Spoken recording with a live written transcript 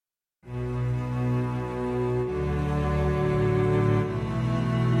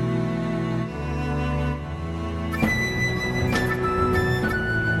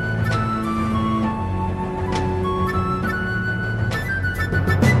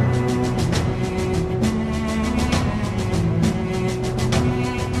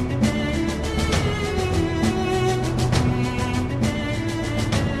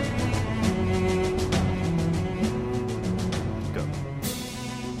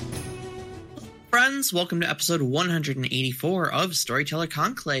Friends, welcome to episode 184 of Storyteller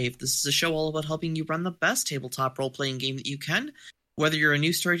Conclave. This is a show all about helping you run the best tabletop role-playing game that you can. Whether you're a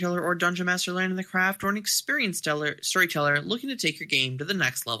new storyteller or dungeon master learning the craft, or an experienced storyteller looking to take your game to the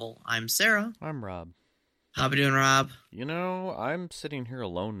next level. I'm Sarah. I'm Rob. How we doing, Rob? You know, I'm sitting here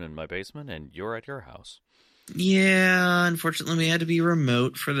alone in my basement, and you're at your house. Yeah, unfortunately we had to be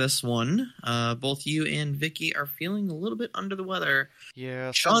remote for this one. Both you and Vicky are feeling a little bit under the weather.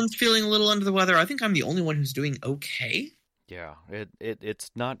 Yeah. Sean's feeling a little under the weather. I think I'm the only one who's doing okay. Yeah,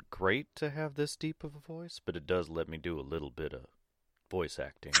 it's not great to have this deep of a voice, but it does let me do a little bit of voice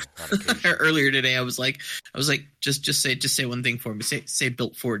acting on occasion. Earlier today, I was like, just say one thing for me. Say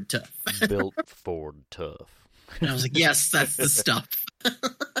built Ford tough. Built Ford tough. And I was like, yes, that's the stuff.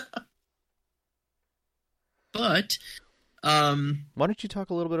 But, why don't you talk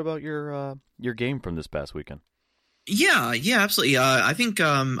a little bit about your game from this past weekend? Yeah, absolutely. I think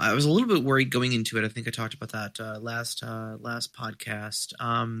I was a little bit worried going into it. I think I talked about that last podcast.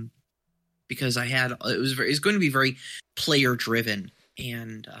 Because it was going to be very player driven,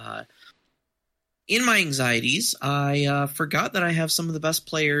 and in my anxieties, I forgot that I have some of the best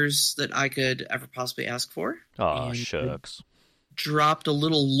players that I could ever possibly ask for. Oh, shucks. Dropped a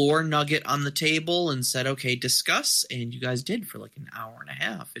little lore nugget on the table and said, okay, discuss. And you guys did for like an hour and a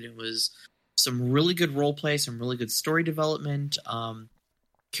half. And it was some really good role play, some really good story development.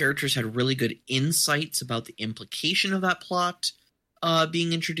 Characters had really good insights about the implication of that plot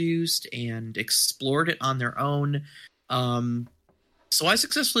being introduced and explored it on their own. So I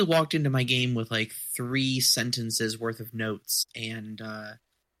successfully walked into my game with like 3 sentences worth of notes and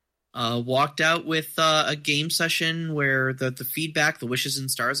walked out with a game session where the feedback, the wishes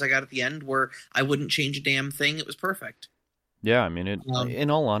and stars I got at the end were I wouldn't change a damn thing. It was perfect. Yeah, I mean, in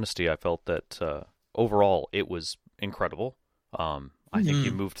all honesty, I felt that overall it was incredible. I think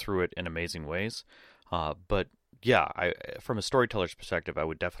you moved through it in amazing ways. But yeah, from a storyteller's perspective, I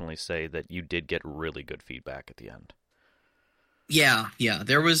would definitely say that you did get really good feedback at the end. Yeah.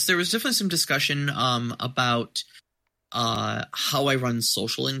 There was definitely some discussion about how I run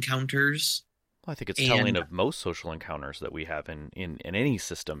social encounters. I think it's telling of most social encounters that we have in any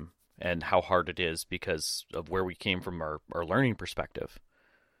system and how hard it is because of where we came from our learning perspective.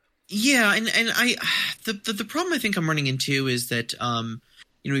 Yeah, and the problem I think I'm running into is that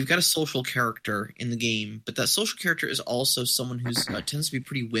we've got a social character in the game, but that social character is also someone who tends to be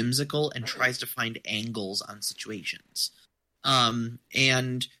pretty whimsical and tries to find angles on situations.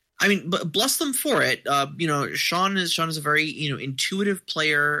 And I mean, but bless them for it. Sean is a very intuitive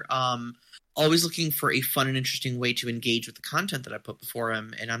player. Always looking for a fun and interesting way to engage with the content that I put before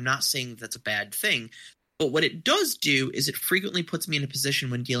him. And I'm not saying that's a bad thing. But what it does do is it frequently puts me in a position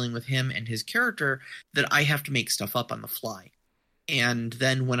when dealing with him and his character that I have to make stuff up on the fly. And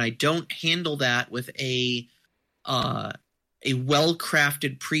then when I don't handle that with a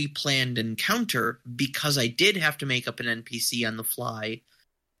well-crafted, pre-planned encounter, because I did have to make up an NPC on the fly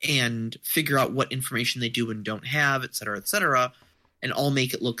and figure out what information they do and don't have, et cetera, and all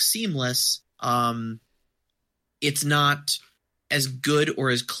make it look seamless, it's not as good or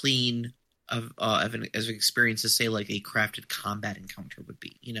as clean of an experience as, say, like a crafted combat encounter would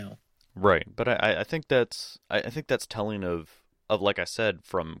be, Right, but I think that's telling of like I said,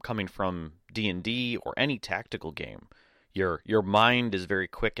 coming from D&D or any tactical game. Your mind is very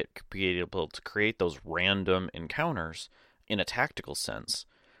quick at being able to create those random encounters in a tactical sense,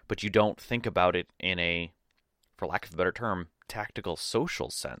 but you don't think about it in a, for lack of a better term, tactical social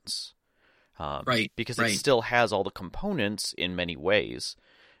sense. Right. Because it still has all the components in many ways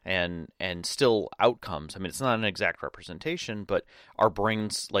and still outcomes. I mean, it's not an exact representation, but our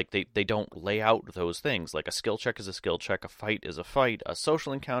brains, like, they don't lay out those things. Like, a skill check is a skill check, a fight is a fight, a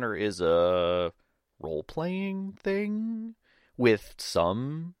social encounter is a role-playing thing with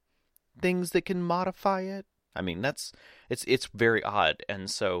some things that can modify it. I mean, it's very odd, and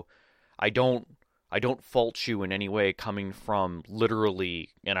so I don't fault you in any way coming from literally,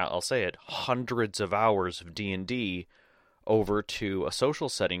 and I'll say it, hundreds of hours of D&D over to a social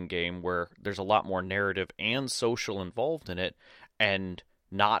setting game where there's a lot more narrative and social involved in it, and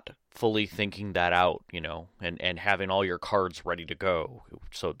not fully thinking that out, and having all your cards ready to go,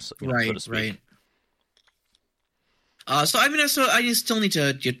 so to speak. Right. So I just still need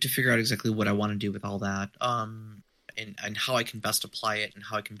to figure out exactly what I want to do with all that, and how I can best apply it, and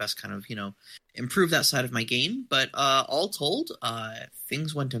how I can best kind of improve that side of my game. But all told,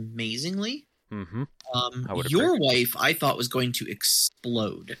 things went amazingly. Mm-hmm. Your wife, I thought, was going to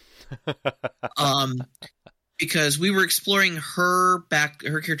explode. Because we were exploring her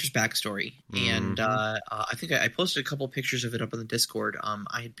character's backstory, and I think I posted a couple of pictures of it up on the Discord.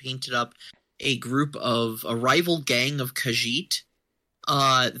 I had painted up a rival gang of Khajiit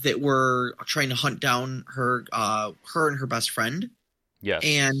that were trying to hunt down her and her best friend. Yes.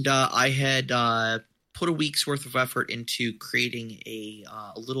 And I had put a week's worth of effort into creating a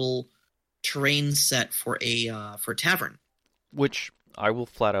little terrain set for a tavern. Which I will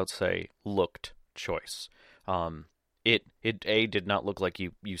flat out say looked choice. It did not look like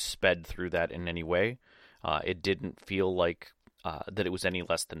you sped through that in any way. It didn't feel like that it was any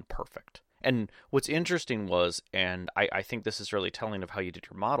less than perfect. And what's interesting was, and I think this is really telling of how you did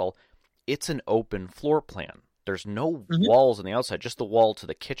your model, it's an open floor plan. There's no walls on the outside, just the wall to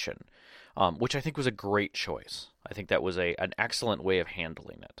the kitchen, which I think was a great choice. I think that was an excellent way of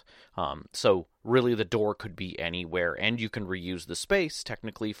handling it. So really the door could be anywhere, and you can reuse the space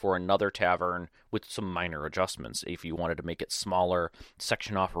technically for another tavern with some minor adjustments. If you wanted to make it smaller,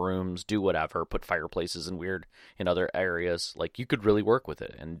 section off rooms, do whatever, put fireplaces in other areas, like you could really work with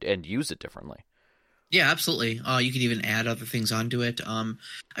it and use it differently. Yeah, absolutely. You could even add other things onto it. I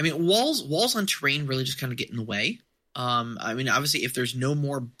mean, walls on terrain really just kind of get in the way. I mean, obviously, if there's no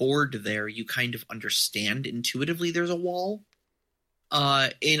more board there, you kind of understand intuitively there's a wall.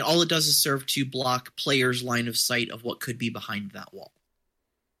 And all it does is serve to block players' line of sight of what could be behind that wall.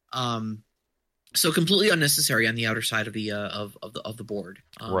 So completely unnecessary on the outer side of the of the board.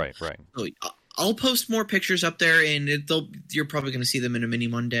 Right. So I'll post more pictures up there, and you're probably going to see them in a mini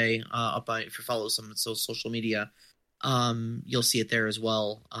Monday. If you follow some social media, you'll see it there as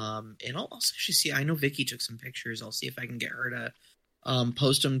well. And I'll also actually see. I know Vicky took some pictures. I'll see if I can get her to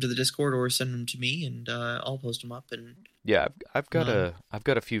post them to the Discord or send them to me, and I'll post them up. And yeah, I've got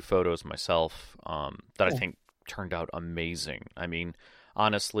a few photos myself that I think turned out amazing. I mean,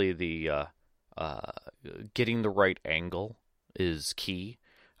 honestly, the getting the right angle is key.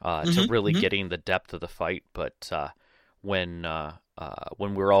 To really getting the depth of the fight, but when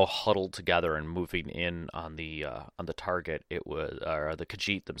we're all huddled together and moving in on the target, it was or the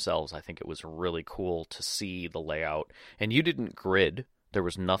Khajiit themselves. I think it was really cool to see the layout. And you didn't grid; there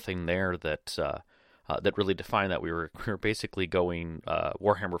was nothing there that that really defined that. We were basically going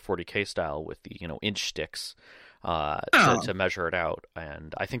Warhammer 40K style with the inch sticks to measure it out,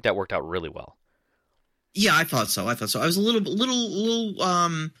 and I think that worked out really well. Yeah, I thought so. I was a little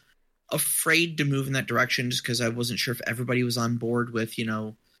afraid to move in that direction just because I wasn't sure if everybody was on board with,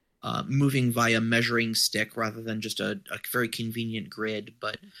 moving via measuring stick rather than just a very convenient grid.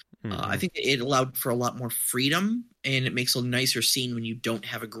 But I think it allowed for a lot more freedom, and it makes a nicer scene when you don't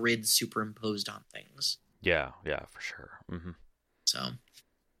have a grid superimposed on things. Yeah, for sure. Mm-hmm. So,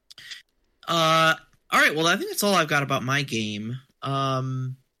 all right. Well, I think that's all I've got about my game.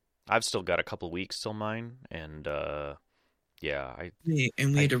 I've still got a couple weeks till mine, and we had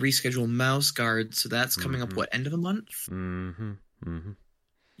to reschedule Mouse Guard, so that's coming up. What, end of the month?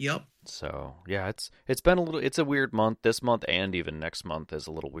 Yep. So yeah, it's been it's a weird month. This month and even next month is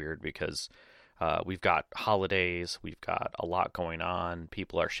a little weird because we've got holidays, we've got a lot going on.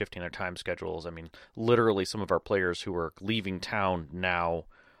 People are shifting their time schedules. I mean, literally, some of our players who are leaving town now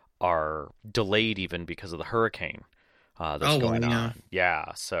are delayed even because of the hurricane. That's going on.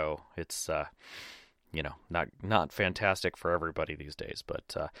 Yeah, so it's not fantastic for everybody these days.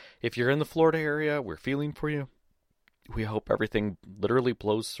 But if you're in the Florida area, we're feeling for you. We hope everything literally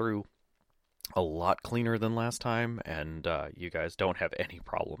blows through a lot cleaner than last time, and you guys don't have any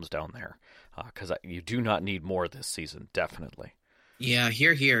problems down there, because you do not need more this season, definitely. Yeah,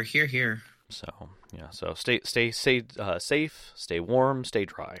 here. So yeah, so stay safe, stay warm, stay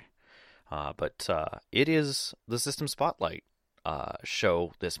dry. But it is the System Spotlight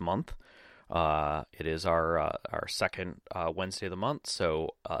show this month. It is our second Wednesday of the month.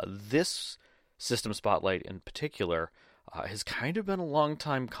 So this System Spotlight in particular has kind of been a long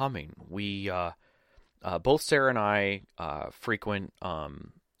time coming. We both Sarah and I frequent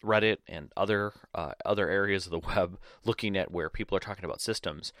Reddit and other areas of the web, looking at where people are talking about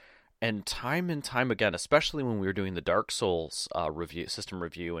systems. And time again, especially when we were doing the Dark Souls system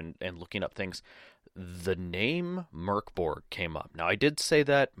review and looking up things, the name BORG came up. Now, I did say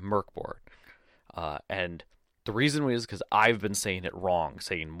that BORG, and the reason was because I've been saying it wrong,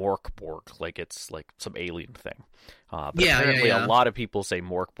 saying BORG, like it's like some alien thing. But apparently a lot of people say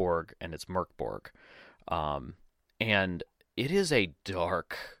BORG, and it's BORG. And it is a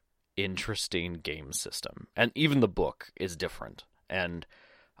dark, interesting game system. And even the book is different. And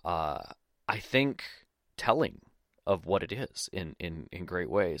I think telling of what it is in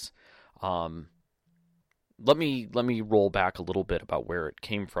great ways. Let me roll back a little bit about where it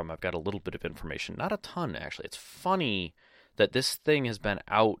came from. I've got a little bit of information, not a ton actually. It's funny that this thing has been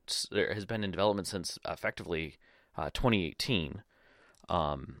in development since effectively 2018.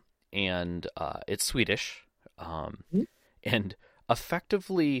 and it's Swedish, Mhm. and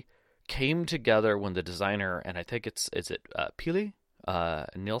effectively came together when the designer, and I think is it Pili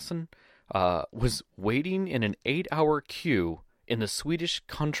Nilsson, was waiting in an 8-hour queue in the Swedish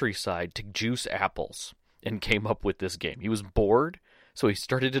countryside to juice apples, and came up with this game. He was bored, so he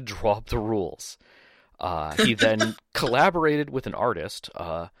started to draw up the rules. He then collaborated with an artist,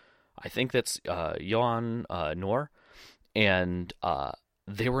 I think that's Johan Noor, and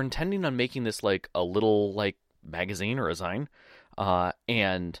they were intending on making this like a little like magazine or a zine,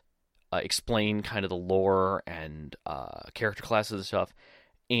 and explain kind of the lore and character classes and stuff,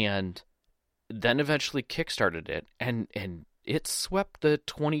 and then eventually kickstarted it, and it swept the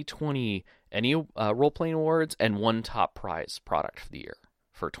 2020 any role-playing awards and won top prize product of the year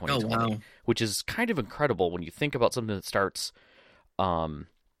for 2020, Oh, wow. which is kind of incredible when you think about something that starts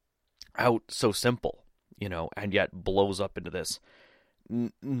out so simple, and yet blows up into this.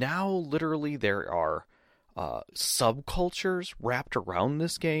 Now, literally, there are subcultures wrapped around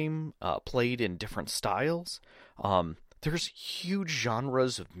this game, played in different styles. There's huge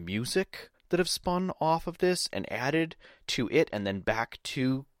genres of music that have spun off of this and added to it and then back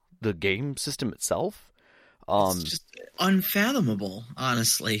to the game system itself. It's just unfathomable,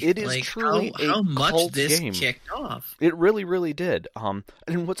 honestly. It is like truly how a much cult this game. kicked off. It really, really did. And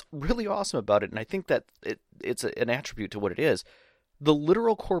what's really awesome about it, and I think that it's an attribute to what it is, the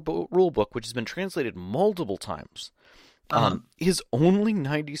literal core rulebook, which has been translated multiple times, is only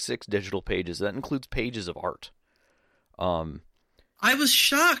 96 digital pages. That includes pages of art. I was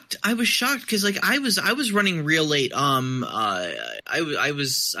shocked. Because like I was running real late. I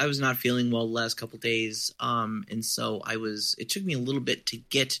was not feeling well the last couple days. And so it took me a little bit to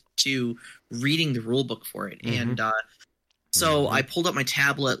get to reading the rule book for it. Mm-hmm. And so I pulled up my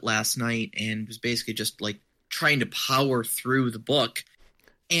tablet last night and was basically just like trying to power through the book.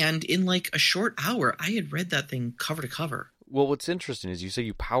 And in like a short hour, I had read that thing cover to cover. Well, what's interesting is you say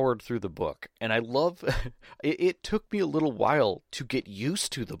you powered through the book, and I love it took me a little while to get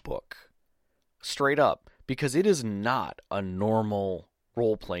used to the book, straight up, because it is not a normal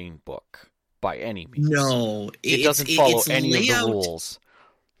role-playing book by any means. No, it doesn't follow its any layout, of the rules.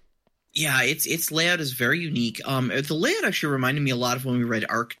 Yeah, its layout is very unique. The layout actually reminded me a lot of when we read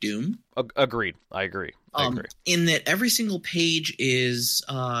Arc Doom. Agreed. I agree. In that every single page is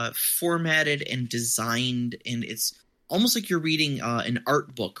formatted and designed, and it's almost like you're reading an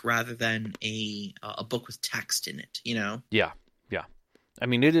art book rather than a book with text in it. Yeah. I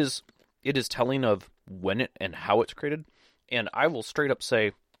mean, it is telling of when it and how it's created, and I will straight up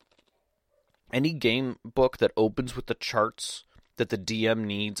say, any game book that opens with the charts that the DM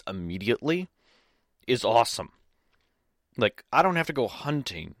needs immediately is awesome. Like, I don't have to go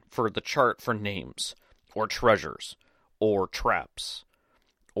hunting for the chart for names or treasures or traps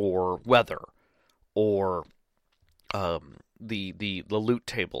or weather or the loot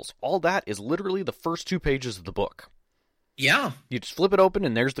tables. All that is literally the first 2 pages of the book. Yeah. You just flip it open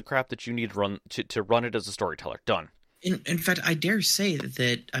and there's the crap that you need to run it as a storyteller. Done. In fact, I dare say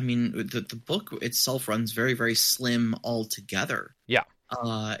that I mean the book itself runs very, very slim altogether. Yeah.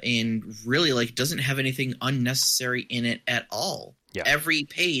 And really like doesn't have anything unnecessary in it at all. Yeah. Every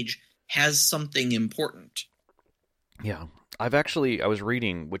page has something important. Yeah. I was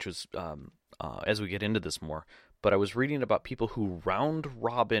reading, which was as we get into this more, but I was reading about people who round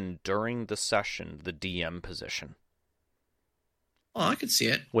robin during the session the DM position. Oh, I could see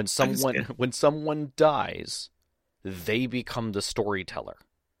it. When someone dies, they become the storyteller.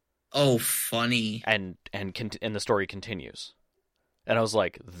 Oh, funny. And the story continues. And I was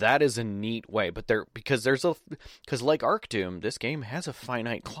like, that is a neat way. But because like Arc Doom, this game has a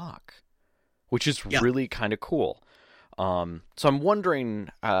finite clock, which is really kind of cool. So I'm wondering,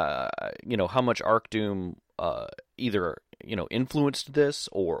 how much Arc Doom either influenced this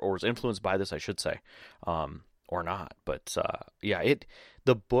or was influenced by this, I should say, or not. But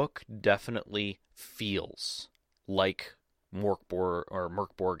the book definitely feels like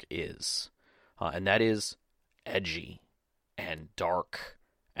BORG is, and that is edgy and dark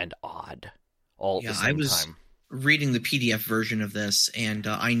and odd all at the same time. Reading the PDF version of this, and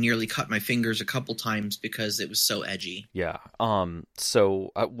I nearly cut my fingers a couple times because it was so edgy. Yeah.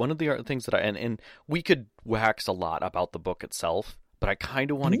 So one of the other things that and we could wax a lot about the book itself, but I kind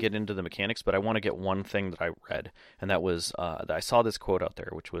of want to get into the mechanics. But I want to get one thing that I read, and that was that I saw this quote out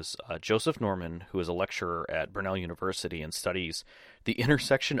there, which was Joseph Norman, who is a lecturer at Brunel University and studies the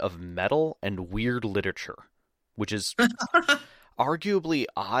intersection of metal and weird literature, which is arguably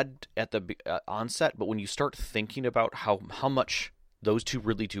odd at the onset, but when you start thinking about how much those two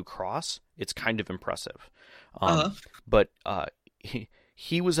really do cross, it's kind of impressive. But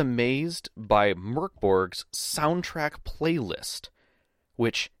he was amazed by BORG's soundtrack playlist,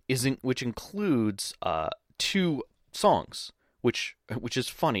 which includes 2 songs, which is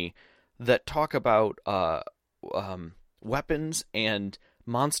funny, that talk about weapons and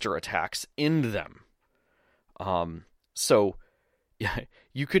monster attacks in them. So yeah,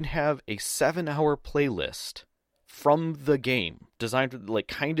 you can have a 7-hour playlist from the game, designed like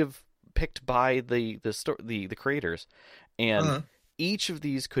kind of picked by the creators, and each of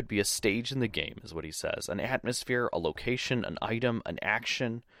these could be a stage in the game, is what he says. An atmosphere, a location, an item, an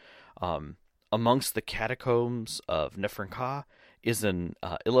action. Amongst the catacombs of Nefrenka is an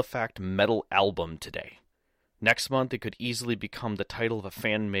Illifact metal album today. Next month, it could easily become the title of a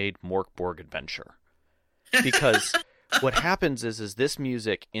fan-made BORG adventure. Because what happens is this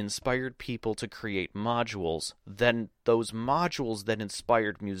music inspired people to create modules, then those modules then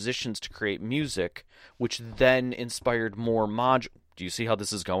inspired musicians to create music, which then inspired more modules. Do you see how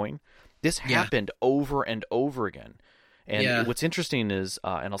this is going? This happened over and over again. And what's interesting is,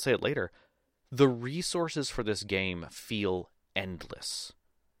 and I'll say it later, the resources for this game feel endless.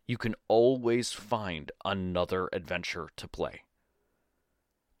 You can always find another adventure to play,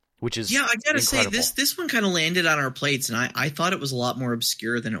 which is I gotta incredible. say this one kind of landed on our plates, and I thought it was a lot more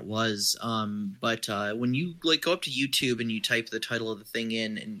obscure than it was. But when you like go up to YouTube and you type the title of the thing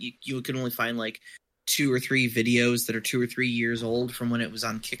in, and you can only find like 2 or 3 videos that are 2 or 3 years old from when it was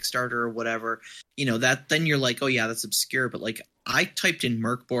on Kickstarter or whatever, that then you're like, oh yeah, that's obscure. But like I typed in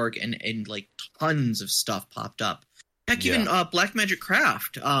BORG and like tons of stuff popped up. Heck, even Black Magic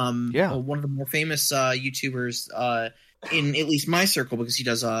Craft, one of the more famous YouTubers in at least my circle, because he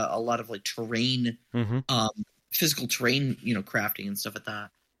does a lot of like terrain, physical terrain, crafting and stuff like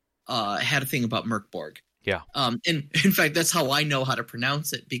that. Had a thing about BORG. Yeah. And in fact, that's how I know how to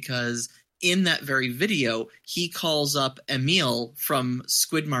pronounce it, because in that very video, he calls up Emil from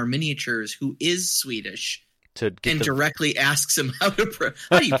Squidmar Miniatures, who is Swedish, directly asks him how do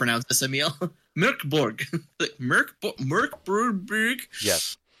you pronounce this, Emil? BORG. BORG.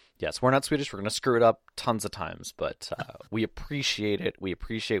 Yes, we're not Swedish. We're going to screw it up tons of times, but we appreciate it. We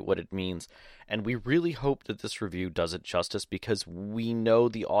appreciate what it means, and we really hope that this review does it justice, because we know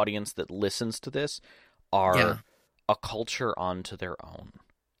the audience that listens to this are a culture onto their own,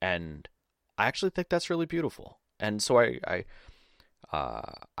 and I actually think that's really beautiful. And so I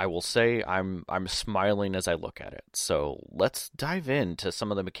will say I'm smiling as I look at it. So let's dive into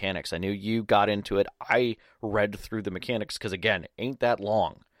some of the mechanics. I knew you got into it. I read through the mechanics because, again, ain't that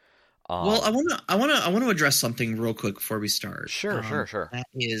long. Well, I want to address something real quick before we start. Sure. That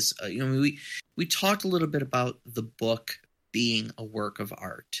is, we talked a little bit about the book being a work of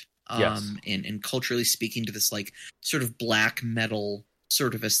art. And culturally speaking to this like sort of black metal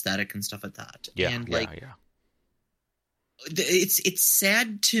sort of aesthetic and stuff like that. It's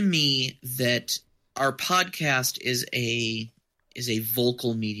sad to me that our podcast is a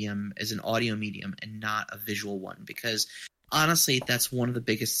vocal medium, is an audio medium, and not a visual one, because honestly, that's one of the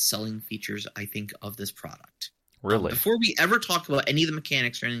biggest selling features, I think, of this product. Really? Before we ever talk about any of the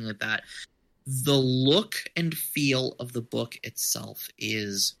mechanics or anything like that, the look and feel of the book itself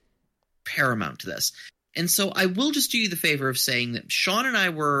is paramount to this. And so I will just do you the favor of saying that Sean and I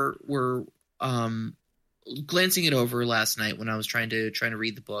were glancing it over last night when I was trying to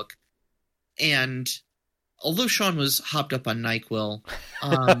read the book, and although Sean was hopped up on NyQuil,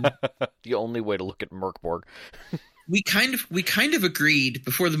 the only way to look at BORG. we kind of agreed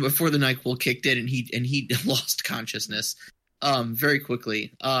before the NyQuil kicked in and he lost consciousness very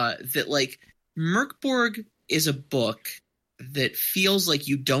quickly, that like BORG is a book that feels like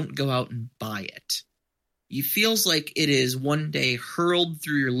you don't go out and buy it. It feels like it is one day hurled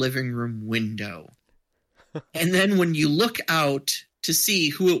through your living room window. And then when you look out to see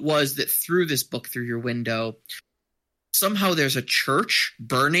who it was that threw this book through your window, somehow there's a church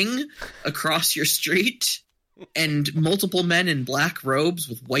burning across your street, and multiple men in black robes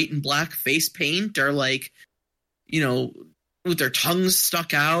with white and black face paint are like, with their tongues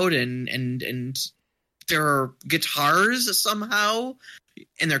stuck out, and there are guitars somehow,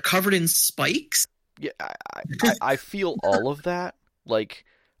 and they're covered in spikes. Yeah, I feel all of that. Like,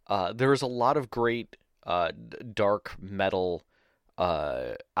 there's a lot of great dark metal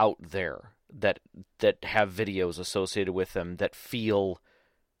out there that have videos associated with them that feel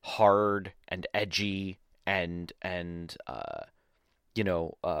hard and edgy and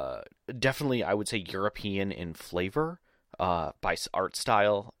definitely, I would say, European in flavor by art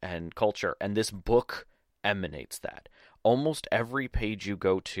style and culture. And this book emanates that. Almost every page you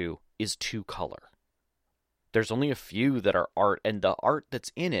go to is 2-color. There's only a few that are art, and the art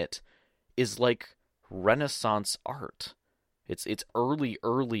that's in it is like Renaissance art. It's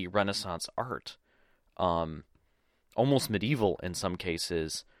early Renaissance art, almost medieval in some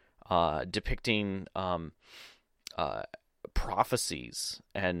cases, depicting prophecies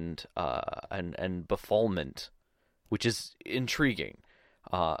and befallment, which is intriguing.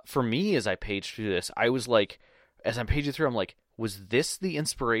 For me, as I paged through this, I was like, as I'm paging through, I'm like, was this the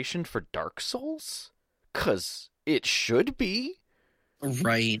inspiration for Dark Souls? 'Cause it should be.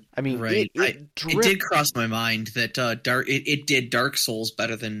 Right. I mean, right. It did cross my mind that it did Dark Souls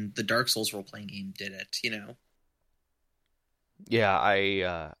better than the Dark Souls role playing game did it. You know.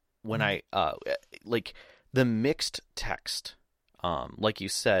 Yeah, when I like the mixed text, like you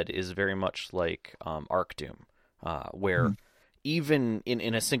said, is very much like Arc Doom, where even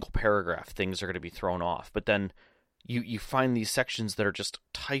in a single paragraph, things are going to be thrown off, but then you find these sections that are just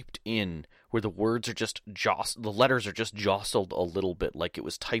typed in, where the words are just the letters are just jostled a little bit, like it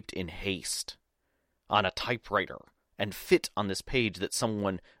was typed in haste on a typewriter and fit on this page that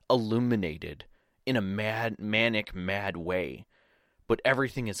someone illuminated in a manic way. But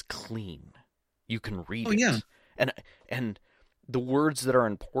everything is clean. You can read it. Yeah. And the words that are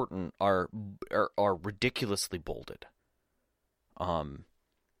important are ridiculously bolded. And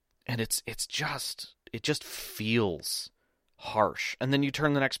it just feels harsh. And then you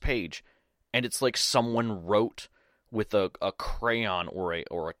turn the next page, and it's like someone wrote with a crayon or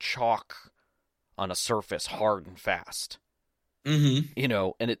a chalk on a surface, hard and fast. Mm-hmm. You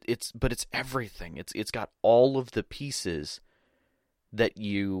know, and it's everything. It's got all of the pieces that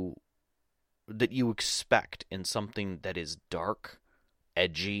you expect in something that is dark,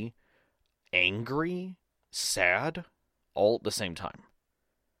 edgy, angry, sad, all at the same time.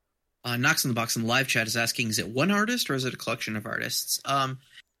 Knox in the Box in the live chat is asking, is it one artist or is it a collection of artists?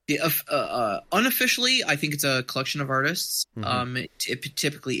 Unofficially, I think it's a collection of artists. Mm-hmm. It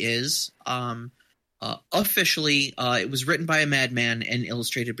typically is. Officially, it was written by a madman and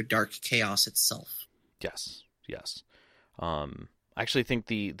illustrated by Dark Chaos itself. Yes. I actually think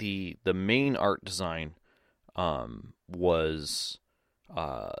the main art design was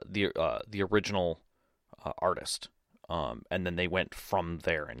the original artist. And then they went from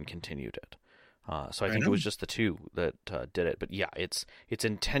there and continued it. So I think it was just the two that did it. But yeah, it's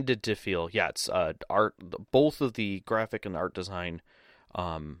intended to feel, it's art. Both of the graphic and art design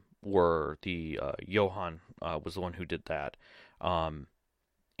were the Johan was the one who did that.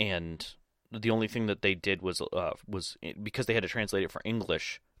 And the only thing that they did was because they had to translate it for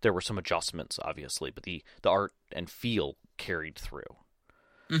English, there were some adjustments, obviously, but the art and feel carried through.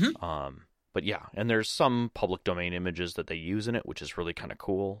 Mm-hmm. But yeah, and there's some public domain images that they use in it, which is really kind of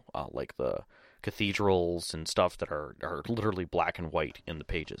cool, like the cathedrals and stuff that are literally black and white in the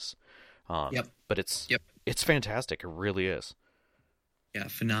pages. But it's fantastic. It really is. Yeah,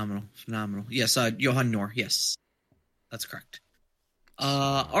 phenomenal. Yes, Johan Noor. Yes, that's correct.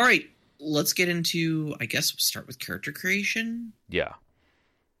 All right, let's get into, I guess we'll start with character creation. Yeah.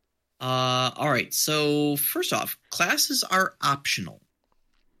 All right, so first off, classes are optional.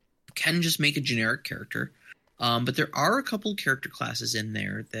 Can just make a generic character, but there are a couple character classes in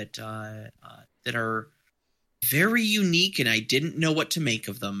there that are very unique, and I didn't know what to make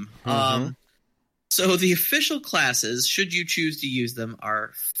of them. Mm-hmm. So the official classes, should you choose to use them,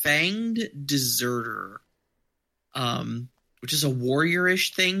 are Fanged Deserter, which is a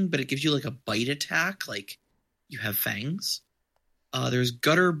warrior-ish thing, but it gives you like a bite attack, like you have fangs. There's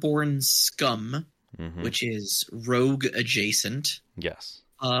Gutterborn Scum, which is rogue adjacent. Yes.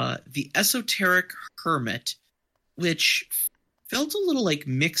 The Esoteric Hermit, which felt a little like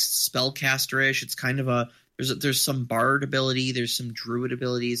mixed spellcaster-ish. It's kind of there's some bard ability, there's some druid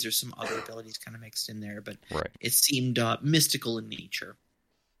abilities, there's some other abilities kind of mixed in there, but it seemed mystical in nature.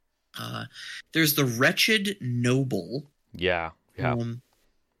 There's the Wretched Noble. Yeah.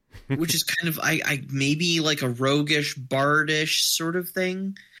 Which is kind of I maybe like a roguish, bardish sort of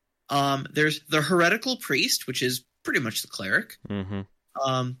thing. There's the Heretical Priest, which is pretty much the cleric. Mm-hmm.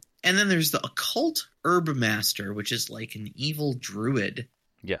 And then there's the Occult Herb Master, which is like an evil druid.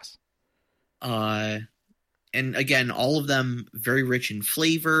 Yes. And again, all of them very rich in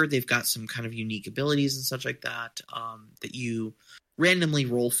flavor. They've got some kind of unique abilities and such like that that you randomly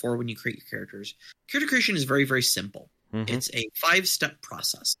roll for when you create your characters. Character creation is very, very simple. Mm-hmm. It's a 5-step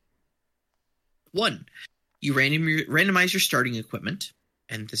process. 1, you randomize your starting equipment.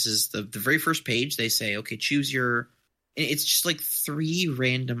 And this is the very first page. They say, okay, choose your... It's just like 3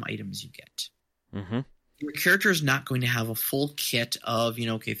 random items you get. Mm-hmm. Your character is not going to have a full kit of,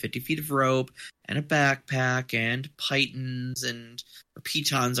 50 feet of rope and a backpack and pitons or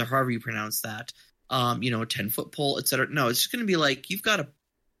pitons or however you pronounce that. A 10-foot pole, etc. No, it's just going to be like you've got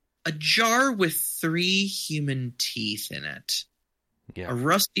a jar with 3 human teeth in it, Yeah. a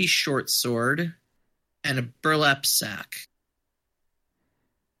rusty short sword, and a burlap sack.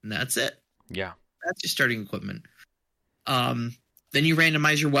 And that's it. Yeah. That's your starting equipment. Then you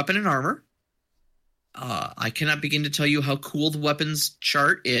randomize your weapon and armor. I cannot begin to tell you how cool the weapons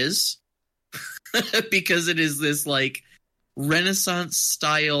chart is because it is this like Renaissance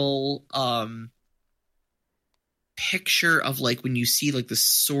style picture of like when you see like the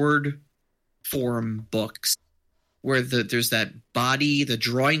sword form books where there's that body, the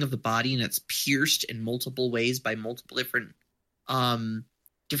drawing of the body, and it's pierced in multiple ways by multiple different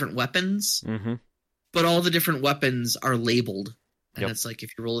weapons. Mm-hmm. But all the different weapons are labeled. And Yep. it's like,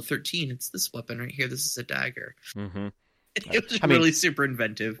 if you roll a 13, it's this weapon right here. This is a dagger. Mm-hmm. It was really super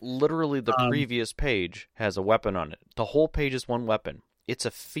inventive. Literally, the previous page has a weapon on it. The whole page is one weapon. It's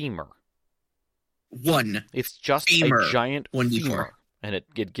a femur. One. It's just femur, a giant 1d4. femur. And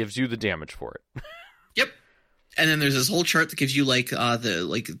it gives you the damage for it. Yep. And then there's this whole chart that gives you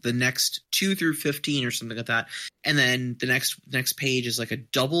the next 2 through 15 or something like that. And then the next page is like a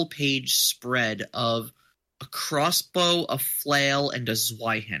double page spread of a crossbow, a flail, and a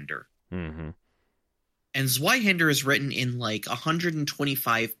Zweihander. Mm-hmm. And Zweihander is written in like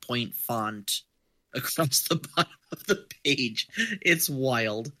 125 point font across the bottom of the page. It's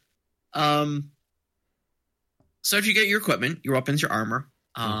wild. So if you get your equipment, your weapons, your armor,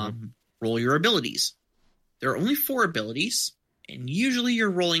 roll your abilities. There are only 4 abilities, and usually you're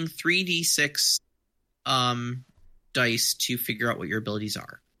rolling 3d6 dice to figure out what your abilities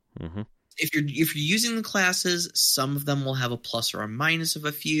are. Mm-hmm. If you're using the classes, some of them will have a plus or a minus of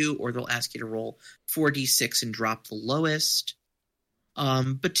a few, or they'll ask you to roll 4d6 and drop the lowest.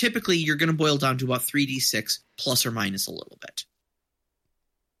 But typically, you're going to boil down to about 3d6 plus or minus a little bit.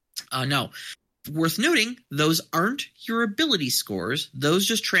 Now, worth noting, those aren't your ability scores. Those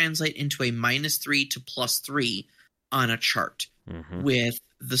just translate into a -3 to +3 on a chart, with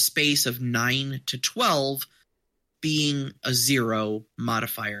the space of 9 to 12 being a 0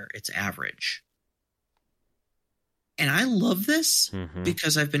 modifier, it's average. And I love this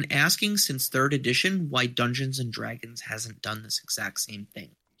because I've been asking since 3rd edition why Dungeons & Dragons hasn't done this exact same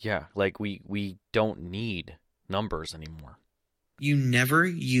thing. Yeah, like we don't need numbers anymore. You never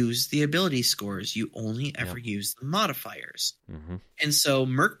use the ability scores. You only ever use the modifiers. Mm-hmm. And so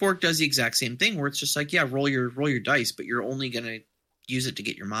MÖRK BORG does the exact same thing where it's just like, yeah, roll your dice, but you're only going to use it to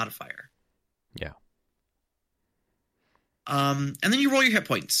get your modifier. Yeah. And then you roll your hit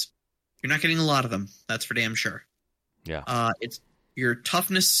points. You're not getting a lot of them. That's for damn sure. Yeah. It's your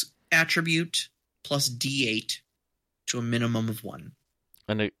toughness attribute plus D8 to a minimum of 1.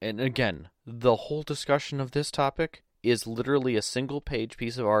 And again, the whole discussion of this topic is literally a single-page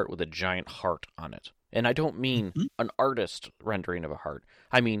piece of art with a giant heart on it. And I don't mean an artist rendering of a heart.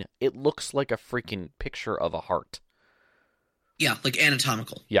 I mean, it looks like a freaking picture of a heart. Yeah, like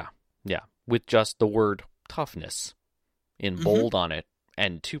anatomical. Yeah, with just the word toughness in bold on it,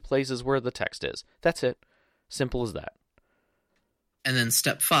 and 2 places where the text is. That's it. Simple as that. And then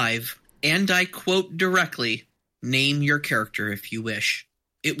step 5, and I quote directly, name your character if you wish.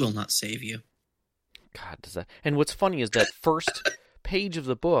 It will not save you. God, does that... And what's funny is that first page of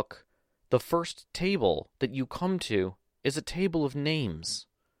the book, the first table that you come to is a table of names.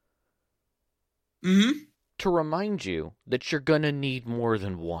 Mm-hmm. To remind you that you're gonna need more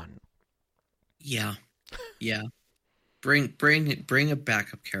than one. Yeah. Yeah. Bring a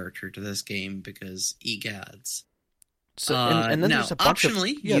backup character to this game because egads. So and then now, there's a bunch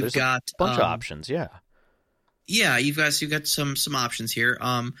optionally, of you've got a bunch of options. Yeah, you've got some options here.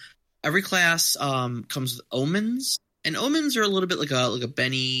 Every class comes with omens, and omens are a little bit like a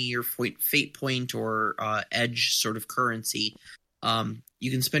Benny or fate point or edge sort of currency.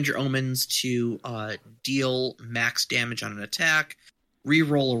 You can spend your omens to deal max damage on an attack,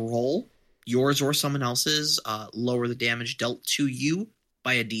 re-roll a roll, yours or someone else's, lower the damage dealt to you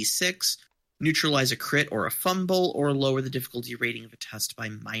by a d6, neutralize a crit or a fumble, or lower the difficulty rating of a test by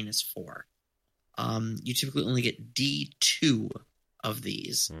 -4. You typically only get D2 of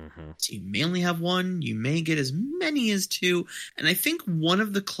these. So you may only have 1, you may get as many as 2, and I think one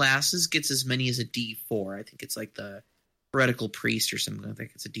of the classes gets as many as a D4. I think it's like the heretical priest or something. I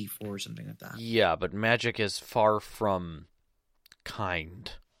think it's a D4 or something like that. Yeah, but magic is far from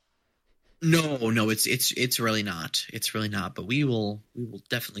kind. No, it's really not. It's really not. But we will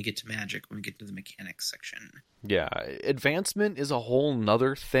definitely get to magic when we get to the mechanics section. Yeah, advancement is a whole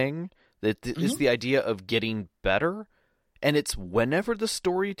nother thing. That is the idea of getting better, and it's whenever the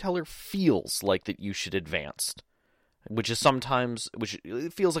storyteller feels like that you should advance, which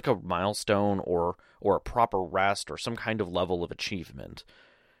it feels like a milestone or a proper rest or some kind of level of achievement.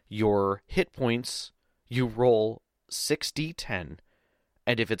 your hit points, you roll 6d10,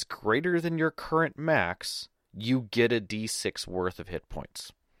 and if it's greater than your current max, you get a d6 worth of hit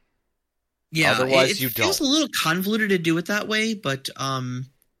points. Yeah, otherwise it you feels don't. a little convoluted to do it that way, but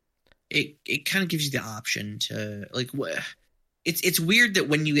it kind of gives you the option to like. It's weird that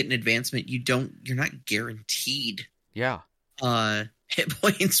when you get an advancement, you're not guaranteed Yeah. hit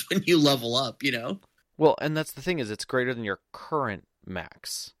points when you level up. Well, and that's the thing, is it's greater than your current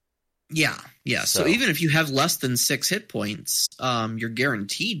max. Yeah. So even if you have less than 6 hit points, you're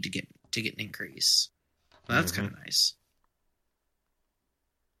guaranteed to get an increase. That's kind of nice.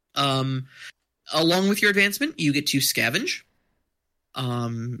 Along with your advancement, you get to scavenge.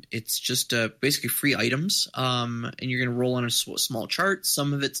 It's just basically free items. And you're going to roll on a small chart.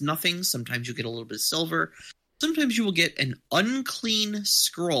 Some of it's nothing. Sometimes you get a little bit of silver. Sometimes you will get an unclean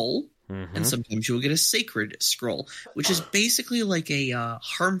scroll. And sometimes you will get a sacred scroll, which is basically like a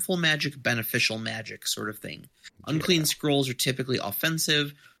harmful magic, beneficial magic sort of thing. Unclean scrolls are typically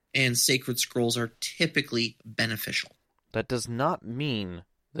offensive, and sacred scrolls are typically beneficial. That does not mean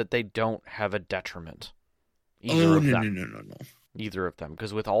that they don't have a detriment. No. Either of them.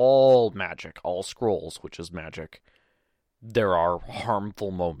 Because with all magic, all scrolls, which is magic, there are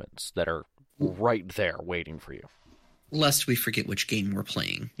harmful moments that are right there waiting for you. Lest we forget which game we're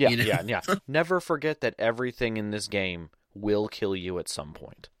playing. Yeah. Never forget that everything in this game will kill you at some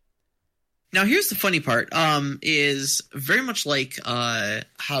point. Now, here's the funny part. Is very much like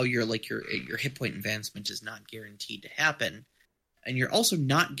how your hit point advancement is not guaranteed to happen, and you're also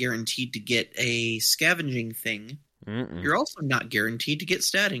not guaranteed to get a scavenging thing. You're also not guaranteed to get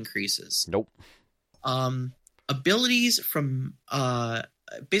stat increases. Nope. Abilities from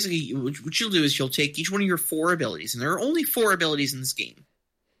basically, what you'll do is you'll take each one of your 4 abilities, and there are only 4 abilities in this game.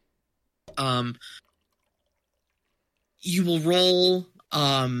 You will roll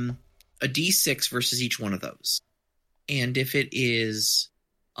a d6 versus each one of those. And if it is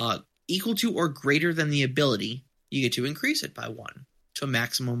equal to or greater than the ability, you get to increase it by 1 to a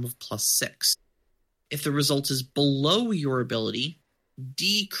maximum of +6. If the result is below your ability,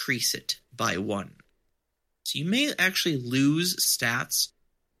 decrease it by 1. So you may actually lose stats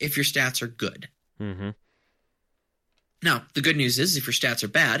if your stats are good. Now, the good news is if your stats are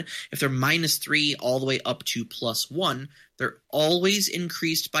bad, if they're -3 all the way up to +1, they're always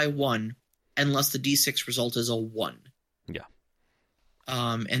increased by 1 unless the d6 result is a 1. Yeah.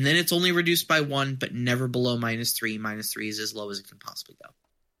 And then it's only reduced by 1, but never below -3. -3 is as low as it can possibly go.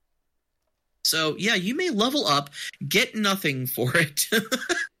 So, yeah, you may level up, get nothing for it,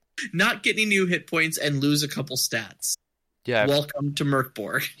 not get any new hit points, and lose a couple stats. Yeah. Welcome to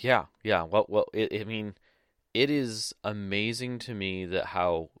BORG. Yeah. Well, it is amazing to me that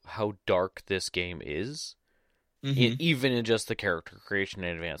how dark this game is, even in just the character creation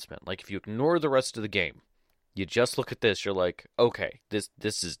and advancement. Like, if you ignore the rest of the game, you just look at this, you're like, okay, this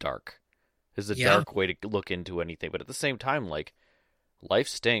is dark. This is a dark way to look into anything. But at the same time, like, life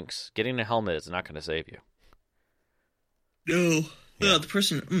stinks. Getting a helmet is not going to save you. No. Yeah. The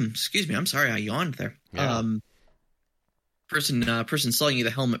person, excuse me, I'm sorry, I yawned there. Yeah. Person selling you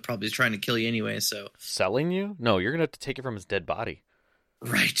the helmet probably is trying to kill you anyway, so. Selling you? No, you're going to have to take it from his dead body.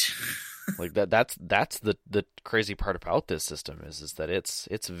 Right. Like that's the crazy part about this system is that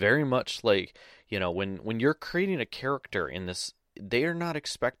it's very much like, when you're creating a character in this, they are not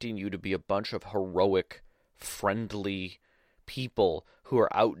expecting you to be a bunch of heroic, friendly people who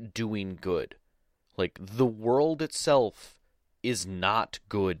are out doing good. Like, the world itself is not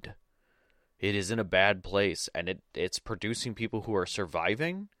good. It is in a bad place, and it's producing people who are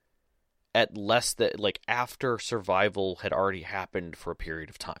surviving at less that, like, after survival had already happened for a period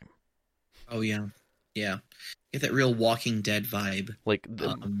of time. Oh, yeah. Yeah. Get that real Walking Dead vibe. Like,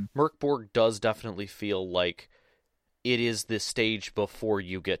 BORG does definitely feel like it is the stage before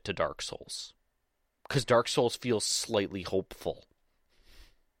you get to Dark Souls. Because Dark Souls feels slightly hopeful.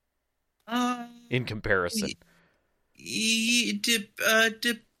 In comparison.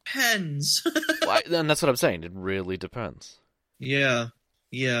 Depends. And that's what I'm saying. It really depends. Yeah.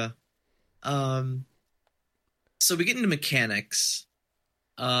 So we get into mechanics.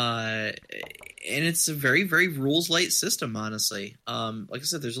 And it's a very, very rules-light system, honestly. Like I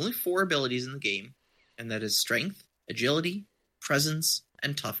said, there's only 4 abilities in the game, and that is Strength, Agility, Presence,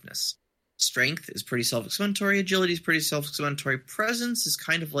 and Toughness. Strength is pretty self-explanatory. Agility is pretty self-explanatory. Presence is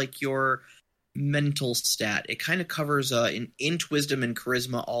kind of like your mental stat. It kind of covers int, wisdom, and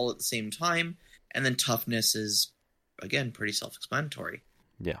charisma all at the same time. And then Toughness is, again, pretty self-explanatory.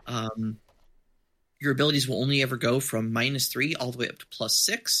 Yeah. Your abilities will only ever go from -3 all the way up to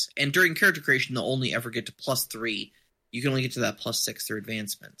 +6. And during character creation, they'll only ever get to +3 You can only get to that +6 through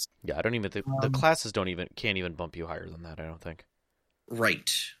advancements. Yeah, I don't even think the classes can't even bump you higher than that, I don't think. Right.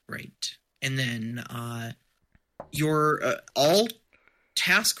 And then your all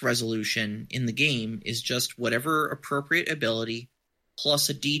task resolution in the game is just whatever appropriate ability plus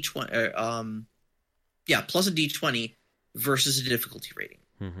a D20 plus a D20 versus a difficulty rating.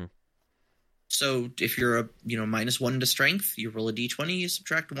 Mm-hmm. So if you're a -1 to strength, you roll a D20, you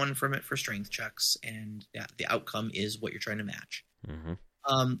subtract 1 from it for strength checks, and the outcome is what you're trying to match. Mm-hmm.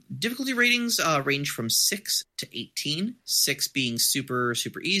 Difficulty ratings range from 6 to 18, 6 being super,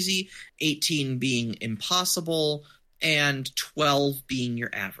 super easy, 18 being impossible, and 12 being your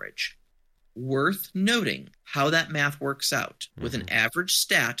average. Worth noting how that math works out. With an average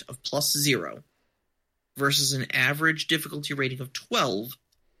stat of +0 versus an average difficulty rating of 12,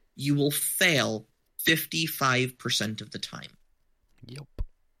 you will fail 55% of the time. Yep.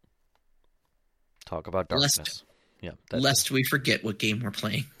 Talk about darkness. Lest we forget what game we're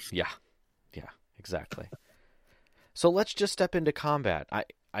playing. Yeah, exactly. So let's just step into combat.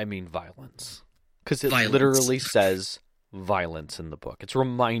 I mean violence. Because it literally says violence in the book. It's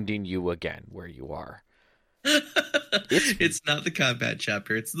reminding you again where you are. It's not the combat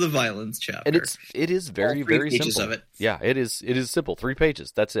chapter, it's the violence chapter. And it is very, very simple. Of it. Yeah, it is simple. 3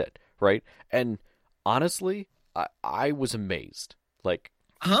 pages. That's it. Right? And honestly, I was amazed. Like,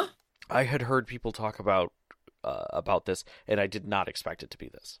 I had heard people talk about this, and I did not expect it to be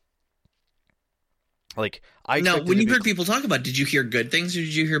this. Like, when you heard people talk about it, did you hear good things or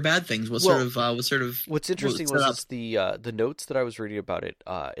did you hear bad things? What's interesting was the notes that I was reading about it,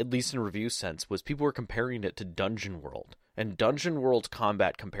 at least in review sense, was people were comparing it to Dungeon World. And Dungeon World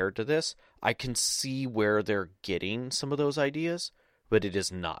combat compared to this, I can see where they're getting some of those ideas, but it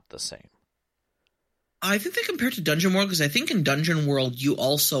is not the same. I think they compare to Dungeon World because I think in Dungeon World you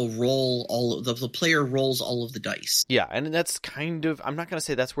also roll the player rolls all of the dice. Yeah, and that's kind of, I'm not going to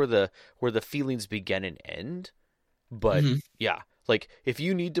say that's where the feelings begin and end, but yeah, like if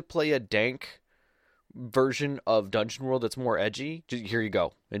you need to play a dank version of Dungeon World that's more edgy, here you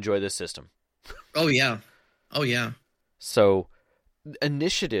go. Enjoy this system. Oh yeah. So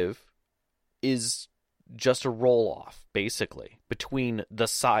initiative is just a roll-off, basically, between the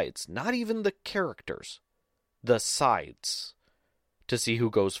sides. Not even the characters. The sides. To see who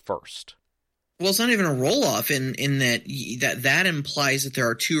goes first. Well, it's not even a roll-off in that implies that there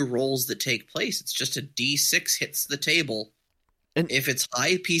are 2 rolls that take place. It's just a D6 hits the table. And if it's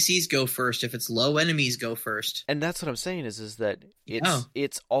high, PCs go first. If it's low, enemies go first. And that's what I'm saying is that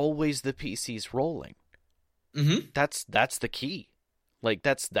it's always the PCs rolling. Mm-hmm. That's the key. Like,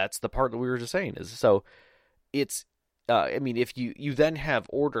 that's the part that we were just saying is, so it's, I mean, if you then have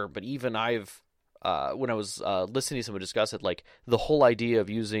order, but even I've, when I was listening to someone discuss it, like, the whole idea of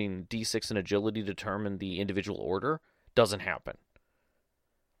using D6 and agility to determine the individual order doesn't happen.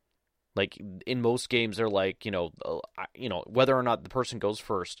 Like, in most games, they're like, whether or not the person goes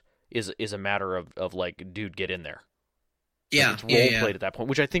first is a matter of like, dude, get in there. Yeah. Like, it's role played at that point,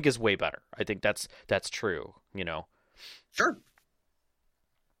 which I think is way better. I think that's true, Sure.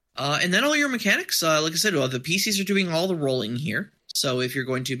 And then all your mechanics, like I said, the PCs are doing all the rolling here. So if you're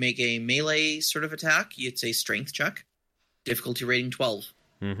going to make a melee sort of attack, it's a strength check, difficulty rating 12.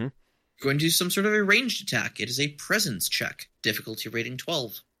 Mm-hmm. You're going to do some sort of a ranged attack, it is a presence check, difficulty rating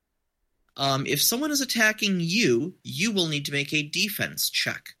 12. If someone is attacking you, you will need to make a defense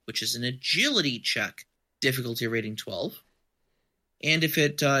check, which is an agility check, difficulty rating 12. And if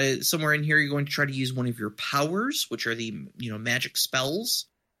it somewhere in here you're going to try to use one of your powers, which are the magic spells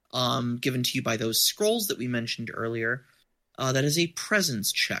given to you by those scrolls that we mentioned earlier, that is a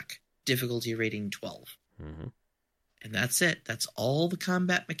presence check, difficulty rating 12. Mm-hmm. And that's it. That's all the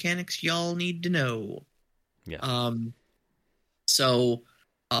combat mechanics y'all need to know. Yeah. So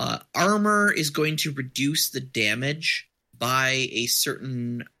armor is going to reduce the damage by a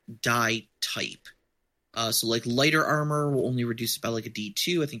certain die type. So like lighter armor will only reduce it by like a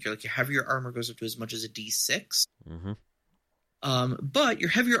D2. I think your heavier armor goes up to as much as a D6. Mm-hmm. But your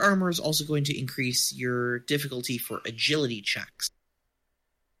heavier armor is also going to increase your difficulty for agility checks.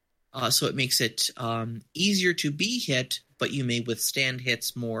 So it makes it easier to be hit, but you may withstand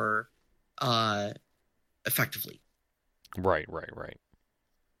hits more effectively. Right.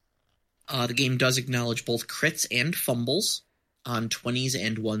 The game does acknowledge both crits and fumbles on 20s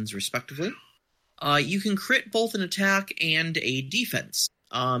and 1s respectively. You can crit both an attack and a defense.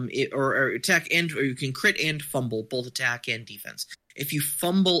 Or you can crit and fumble both attack and defense. If you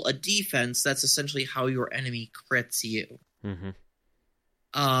fumble a defense, that's essentially how your enemy crits you. Mm-hmm.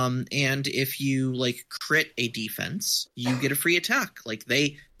 And if you like crit a defense, you get a free attack. Like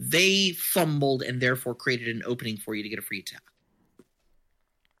they fumbled and therefore created an opening for you to get a free attack.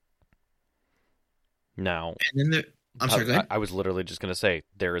 Now, and then I'm sorry, go ahead. I was literally just going to say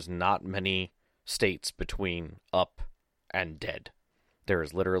there is not many states between up and dead. There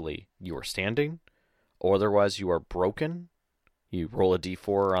is literally you are standing, or otherwise you are broken. You roll a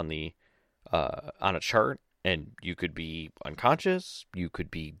d4 on a chart, and you could be unconscious, you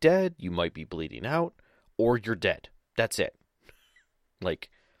could be dead, you might be bleeding out, or you're dead. That's it. Like,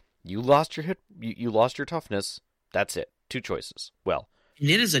 you lost your you lost your toughness. That's it. 2 choices. Well, and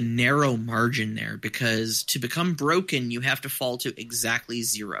it is a narrow margin there, because to become broken, you have to fall to exactly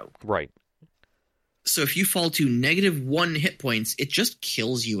 0. Right. So if you fall to -1 hit points, it just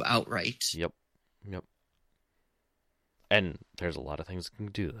kills you outright. Yep. And there's a lot of things that can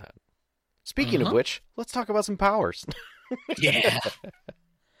do that. Speaking of which, let's talk about some powers. Yeah.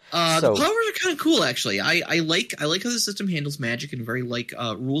 The powers are kind of cool, actually. I like how the system handles magic in a very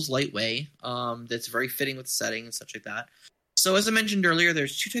rules light way. That's very fitting with the setting and such like that. So as I mentioned earlier,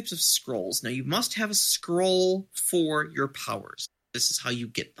 there's 2 types of scrolls. Now you must have a scroll for your powers. This is how you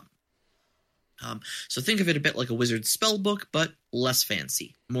get them. So think of it a bit like a wizard's spell book, but less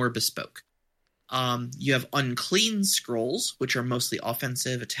fancy, more bespoke. You have unclean scrolls, which are mostly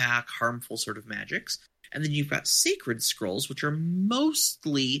offensive, attack, harmful sort of magics. And then you've got sacred scrolls, which are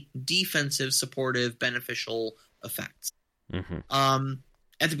mostly defensive, supportive, beneficial effects. Mm-hmm.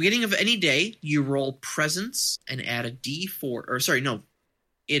 At the beginning of any day, you roll presence and add a d4. Or sorry, no.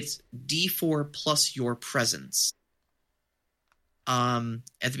 It's d4 plus your presence. At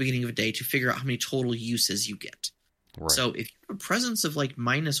the beginning of a day to figure out how many total uses you get. Right. So if you have a presence of like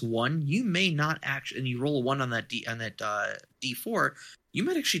 -1, you may not actually, and you roll a 1 on that D4, you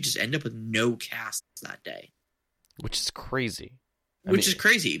might actually just end up with no casts that day. Which is crazy. Which is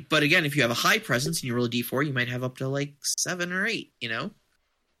crazy. But again, if you have a high presence and you roll a D4, you might have up to like 7 or 8, you know?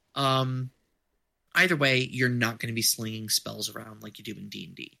 Either way, you're not going to be slinging spells around like you do in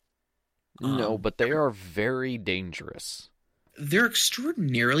D&D. No, but they are very dangerous. They're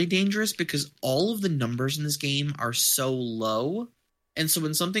extraordinarily dangerous because all of the numbers in this game are so low. And so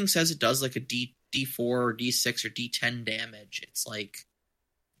when something says it does like a D4 or D6 or D10 damage, it's like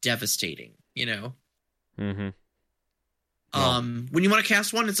devastating, you know? Mm-hmm. When you want to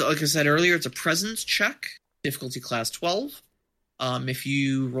cast one, it's like I said earlier, it's a presence check, difficulty class 12. If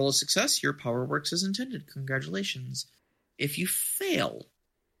you roll a success, your power works as intended. Congratulations. If you fail,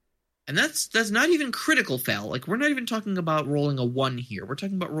 and that's not even critical fail. Like, we're not even talking about rolling a 1 here. We're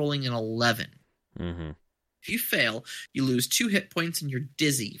talking about rolling an 11. Mm-hmm. If you fail, you lose 2 hit points and you're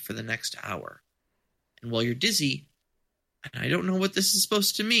dizzy for the next hour. And while you're dizzy, and I don't know what this is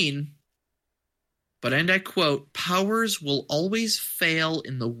supposed to mean, but, and I quote, powers will always fail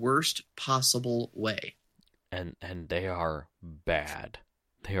in the worst possible way. And they are bad.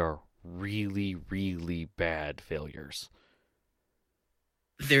 They are really, really bad failures.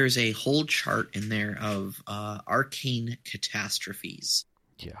 There's a whole chart in there of arcane catastrophes.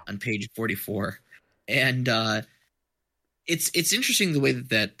 Yeah. On page 44. And it's interesting the way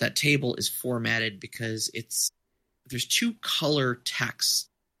that table is formatted, because there's 2 color texts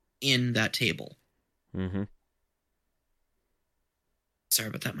in that table. Mm-hmm. Sorry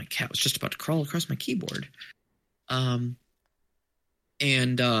about that. My cat was just about to crawl across my keyboard. And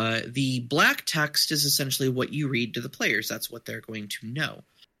the black text is essentially what you read to the players. That's what they're going to know.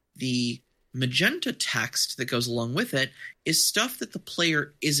 The magenta text that goes along with it is stuff that the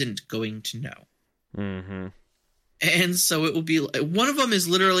player isn't going to know. Mm-hmm. And so it will be, one of them is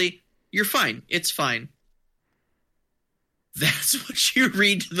literally, you're fine. It's fine. That's what you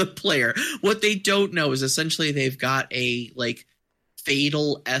read to the player. What they don't know is essentially they've got a like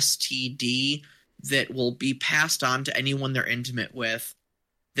fatal STD that will be passed on to anyone they're intimate with,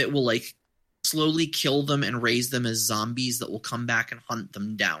 that will like slowly kill them and raise them as zombies that will come back and hunt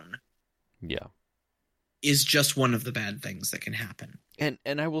them down. Yeah. Is just one of the bad things that can happen. And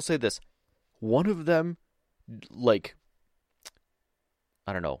I will say this. One of them, like,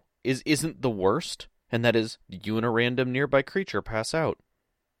 I don't know, isn't the worst, and that is you and a random nearby creature pass out.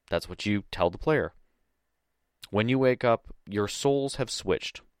 That's what you tell the player. When you wake up, your souls have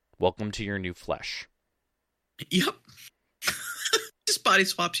switched. Welcome to your new flesh. Yep. Just body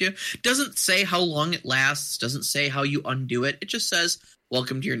swaps you. Doesn't say how long it lasts, doesn't say how you undo it. It just says,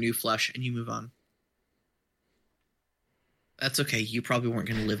 welcome to your new flesh, and you move on. That's okay. You probably weren't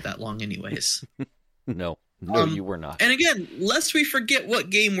going to live that long anyways. No, you were not. And again, lest we forget what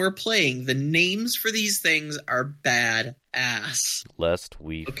game we're playing, the names for these things are bad ass. Lest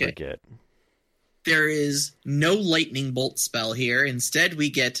we forget. There is no lightning bolt spell here. Instead, we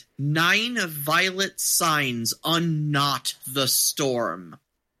get 9 violet signs unknot the storm.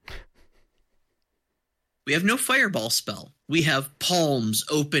 We have no fireball spell. We have palms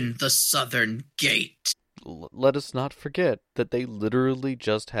open the southern gate. Let us not forget that they literally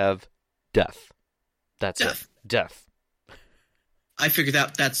just have death. That's it. Death. I figured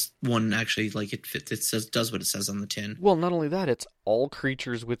that's one actually, like it fits. It says does what it says on the tin. Well, not only that, it's all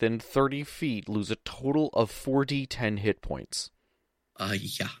creatures within 30 feet lose a total of 4d10 hit points.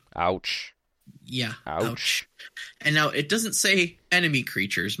 Yeah. Ouch. Yeah. Ouch. And now it doesn't say enemy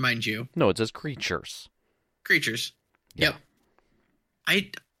creatures, mind you. No, it says creatures. Creatures. Yeah.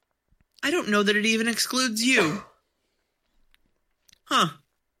 Yep. I don't know that it even excludes you. Huh.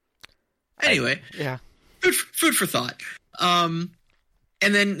 Anyway. Yeah. Food for thought.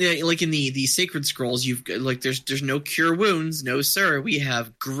 And then, like in the sacred scrolls, you've like there's no cure wounds, no sir. We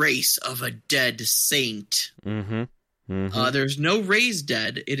have grace of a dead saint. Mm-hmm. Mm-hmm. There's no raised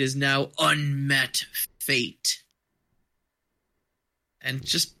dead. It is now unmet fate, and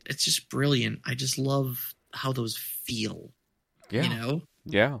it's just brilliant. I just love how those feel. Yeah. You know.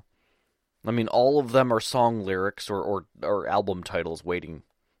 Yeah. I mean, all of them are song lyrics or album titles waiting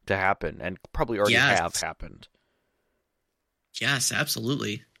to happen, and probably already have happened. Yes,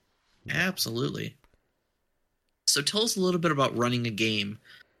 absolutely. Absolutely. So tell us a little bit about running a game.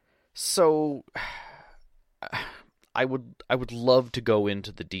 So I would love to go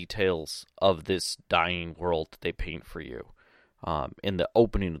into the details of this dying world that they paint for you in the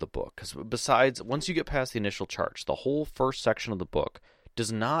opening of the book. Because besides, once you get past the initial charge, the whole first section of the book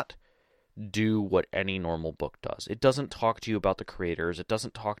does not do what any normal book does. It doesn't talk to you about the creators. It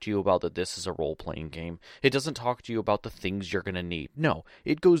doesn't talk to you about that this is a role-playing game. It doesn't talk to you about the things you're going to need. No,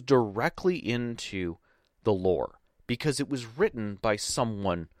 it goes directly into the lore because it was written by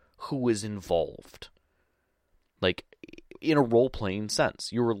someone who was involved. Like, in a role-playing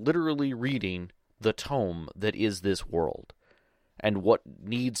sense. You were literally reading the tome that is this world and what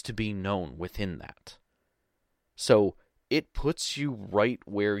needs to be known within that. So it puts you right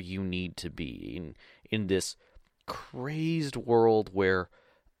where you need to be in this crazed world where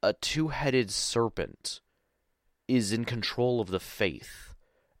a two-headed serpent is in control of the faith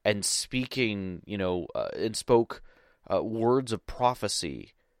and speaking, and spoke words of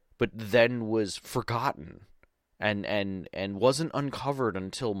prophecy, but then was forgotten and wasn't uncovered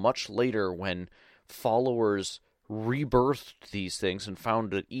until much later when followers rebirthed these things and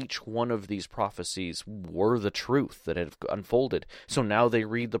found that each one of these prophecies were the truth that had unfolded. So now they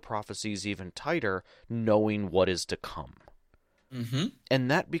read the prophecies even tighter, knowing what is to come. Mm-hmm.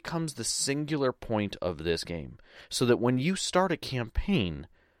 And that becomes the singular point of this game. So that when you start a campaign,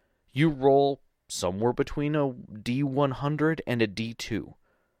 you roll somewhere between a D100 and a D2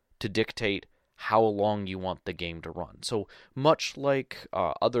 to dictate how long you want the game to run. So much like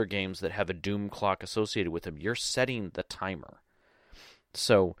other games that have a doom clock associated with them, you're setting the timer.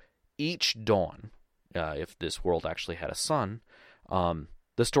 So each dawn, if this world actually had a sun, the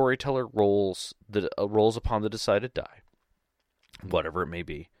storyteller rolls upon the decided die, whatever it may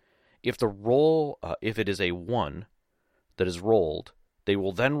be. If it is a 1 that is rolled, they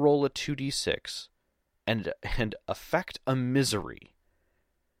will then roll a 2d6 and affect a misery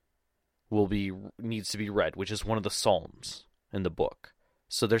needs to be read, which is one of the psalms in the book.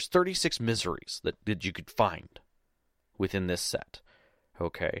 So there's 36 miseries that you could find within this set.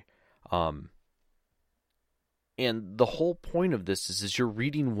 Okay. And the whole point of this is you're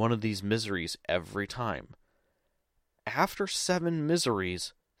reading one of these miseries every time. After 7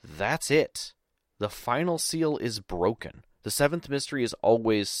 miseries, that's it. The final seal is broken. The 7th mystery is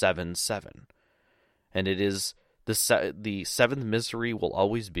always 7-7. And it is the 7th misery will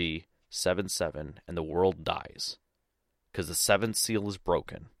always be 7-7, and the world dies. Because the 7th seal is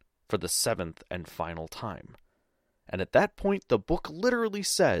broken for the 7th and final time. And at that point, the book literally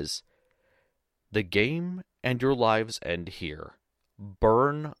says, the game and your lives end here.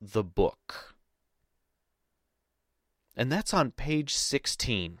 Burn the book. And that's on page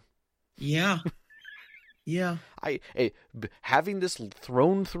 16. Yeah. Yeah. Having this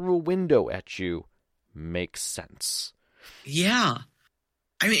thrown through a window at you makes sense. Yeah.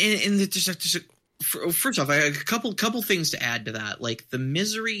 I mean, and first off, I have a couple things to add to that. Like, the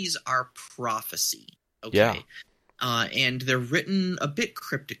miseries are prophecy. Okay. Yeah. And they're written a bit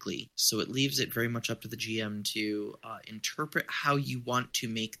cryptically, so it leaves it very much up to the GM to interpret how you want to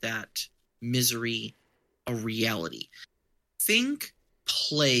make that misery a reality. Think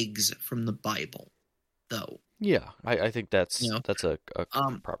plagues from the Bible, though. Yeah, I think that's a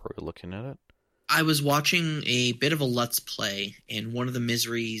proper way of looking at it. I was watching a bit of a Let's Play, and one of the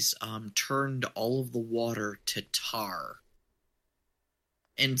miseries turned all of the water to tar.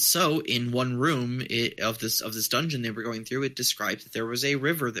 And so, in one room of this dungeon they were going through, it described that there was a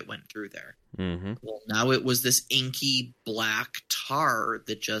river that went through there. Mm-hmm. Well, now it was this inky black tar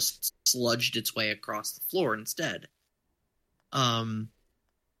that just sludged its way across the floor instead.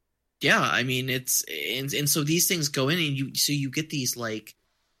 Yeah, I mean it's and so these things go in, and you get these like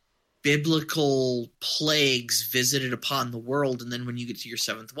biblical plagues visited upon the world, and then when you get to your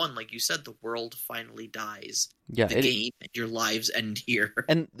seventh one, like you said, the world finally dies. Yeah, the game and your lives end here.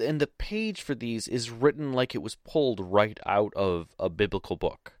 And the page for these is written like it was pulled right out of a biblical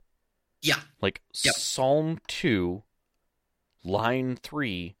book. Yeah. Like Psalm 2, line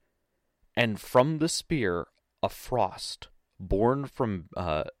 3, and from the spear a frost, born from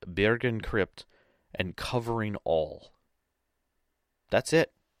Bergen crypt, and covering all. That's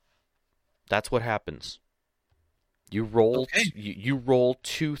it. That's what happens. You roll you roll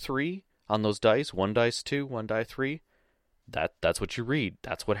 2, 3 on those dice, 1 dice 2, 1 die 3. That's what you read.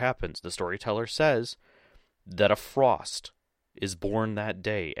 That's what happens. The storyteller says that a frost is born that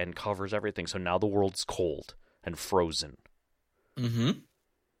day and covers everything. So now the world's cold and frozen. Mm-hmm.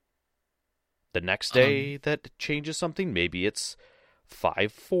 The next day that changes something, maybe it's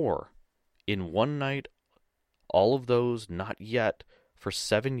 5-4. In one night, all of those not yet for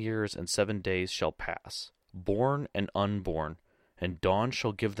 7 years and 7 days shall pass, born and unborn, and dawn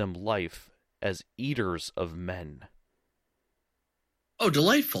shall give them life as eaters of men. Oh,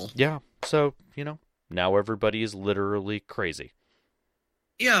 delightful. Yeah, so, now everybody is literally crazy.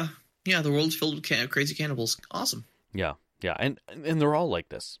 Yeah, the world's filled with crazy cannibals. Awesome. Yeah, and they're all like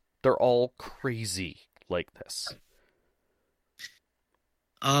this. They're all crazy like this.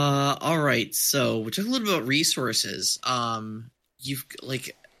 All right, so we're talking a little bit about resources. You've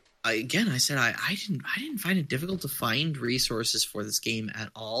I said I didn't find it difficult to find resources for this game at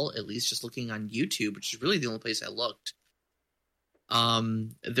all. At least just looking on YouTube, which is really the only place I looked.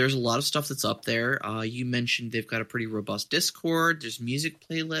 There's a lot of stuff that's up there. You mentioned they've got a pretty robust Discord. There's music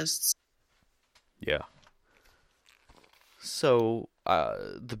playlists. Yeah. So,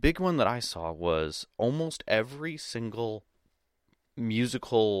 the big one that I saw was almost every single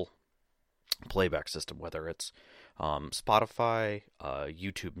musical playback system, whether it's Spotify,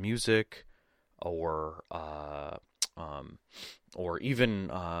 YouTube Music, or even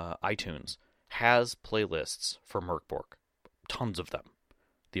iTunes, has playlists for MÖRK. Tons of them.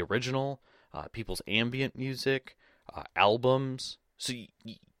 The original, people's ambient music, albums. So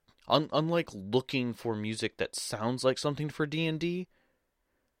unlike looking for music that sounds like something for D&D,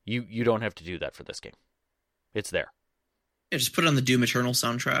 you don't have to do that for this game. It's there. Yeah, just put it on the Doom Eternal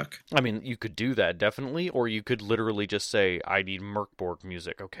soundtrack. I mean, you could do that, definitely, or you could literally just say, I need BORG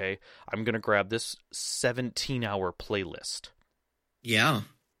music, okay? I'm going to grab this 17-hour playlist. Yeah.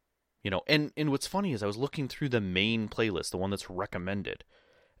 And what's funny is I was looking through the main playlist, the one that's recommended,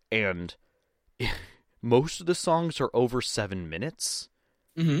 and most of the songs are over 7 minutes.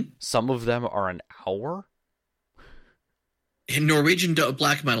 Mm-hmm. Some of them are an hour. And Norwegian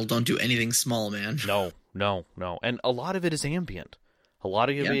black metal don't do anything small, man. No. And a lot of it is ambient. A lot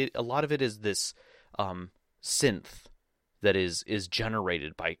of it is this synth that is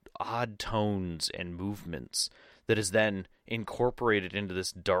generated by odd tones and movements that is then incorporated into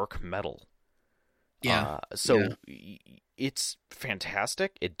this dark metal. Yeah. It's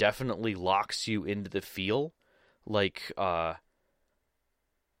fantastic. It definitely locks you into the feel. Like, I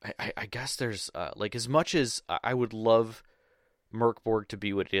guess there's as much as I would love BORG to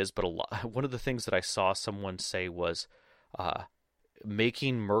be what it is, but one of the things that I saw someone say was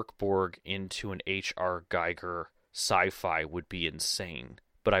making BORG into an H.R. Geiger sci-fi would be insane,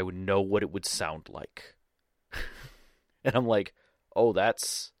 but I would know what it would sound like. And I'm like, oh,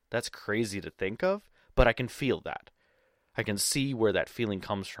 that's crazy to think of, but I can feel that. I can see where that feeling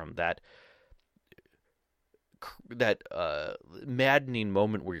comes from, that maddening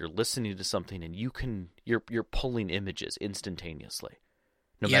moment where you're listening to something and you're pulling images instantaneously.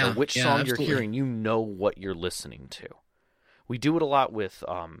 No matter which song absolutely. you're hearing, you know what you're listening to. We do it a lot with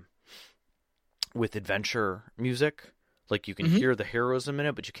adventure music. Like you can hear the heroism in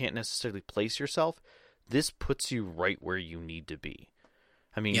it, but you can't necessarily place yourself. This puts you right where you need to be.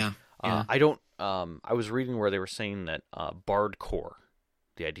 I mean, I don't. I was reading where they were saying that bardcore,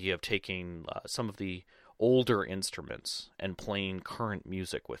 the idea of taking some of the older instruments and playing current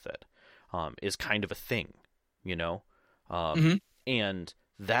music with it, is kind of a thing, and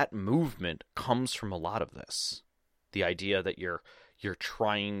that movement comes from a lot of this. The idea that you're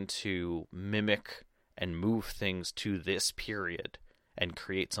trying to mimic and move things to this period and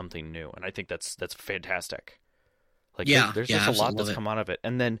create something new. And I think that's fantastic. Like, there's yeah, just a lot absolutely. that's come out of it.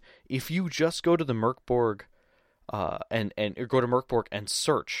 And then if you just go to the BORG, and or go to BORG and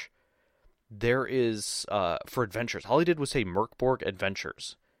search, there is for adventures. All I did was say BORG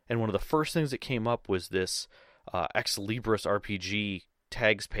Adventures, and one of the first things that came up was this Ex Libris RPG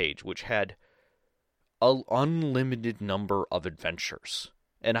tags page, which had an unlimited number of adventures.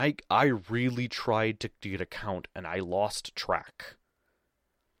 And I really tried to get a count, and I lost track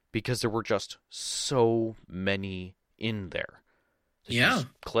because there were just so many in there. That you just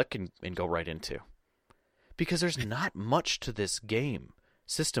click and go right into. Because there's not much to this game,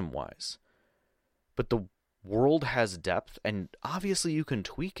 system-wise. But the world has depth, and obviously you can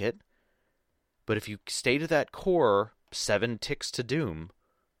tweak it. But if you stay to that core, 7 ticks to doom,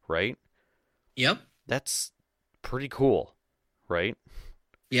 right? Yep. That's pretty cool, right?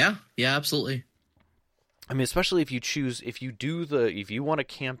 Yeah, absolutely. I mean, especially if you want a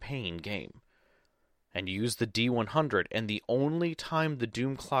campaign game, and you use the D100, and the only time the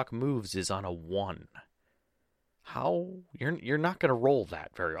doom clock moves is on a 1. How you're not going to roll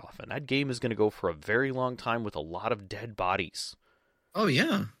that very often. That game is going to go for a very long time with a lot of dead bodies. Oh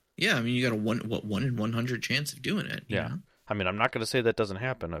yeah. I mean, you got a 1 in 100 chance of doing it. Yeah. You know? I mean, I'm not going to say that doesn't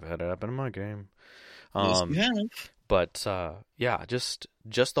happen. I've had it happen in my game. Yes, you have. But yeah, just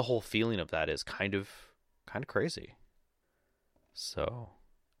the whole feeling of that is kind of crazy. So,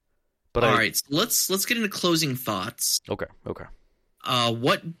 but all right, so let's get into closing thoughts. Okay.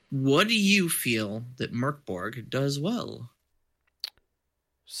 What do you feel that BORG does well?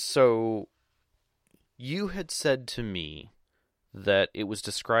 So, you had said to me that it was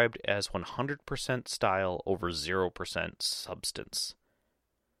described as 100% style over 0% substance.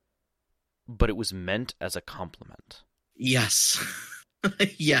 But it was meant as a compliment. Yes.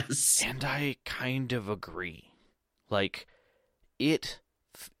 Yes. And I kind of agree. Like, it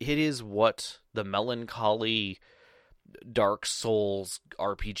is what the melancholy Dark Souls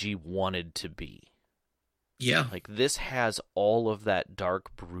RPG wanted to be. Yeah. Like, this has all of that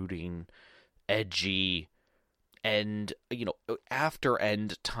dark, brooding, edgy, and, after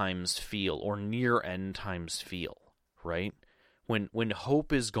end times feel, or near end times feel, right? When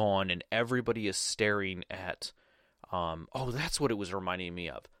hope is gone and everybody is staring at, that's what it was reminding me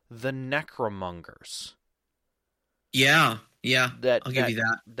of. The Necromongers. Yeah. I'll give you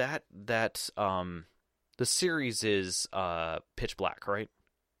that. The series is Pitch Black, right?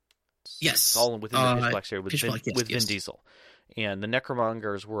 Yes. It's all within the Pitch Black series with Vin Diesel. And the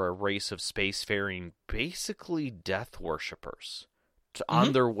Necromongers were a race of spacefaring, basically death worshippers,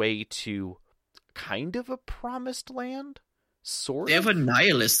 on their way to kind of a promised land. They have a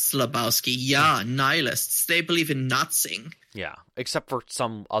nihilists, Lebowski. Yeah, nihilists. They believe in Nazing. Yeah, except for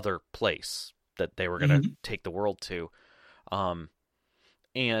some other place that they were going to take the world to.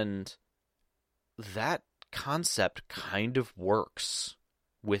 And that concept kind of works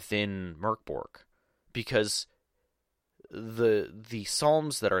within BORG, because the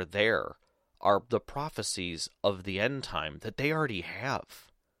psalms that are there are the prophecies of the end time that they already have.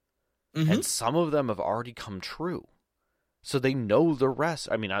 And some of them have already come true. So they know the rest.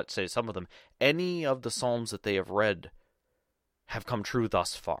 I mean, I'd say some of them. Any of the psalms that they have read have come true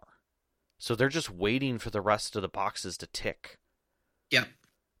thus far. So they're just waiting for the rest of the boxes to tick. Yeah.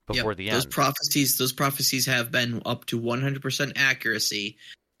 Before the end. Those prophecies have been up to 100% accuracy.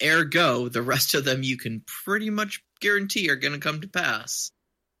 Ergo, the rest of them you can pretty much guarantee are going to come to pass.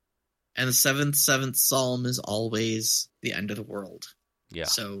 And the seventh psalm is always the end of the world. Yeah.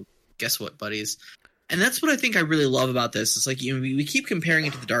 So guess what, buddies? And that's what I think I really love about this. It's like, we keep comparing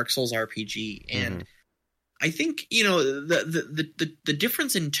it to the Dark Souls RPG, and I think, the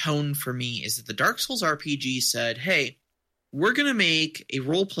difference in tone for me is that the Dark Souls RPG said, hey, we're going to make a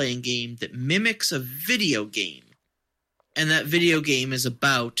role-playing game that mimics a video game, and that video game is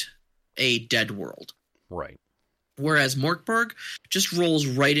about a dead world. Right. Whereas BORG just rolls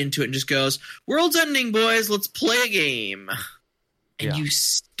right into it and just goes, world's ending, boys, let's play a game. And you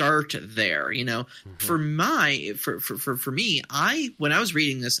start there, For me, when I was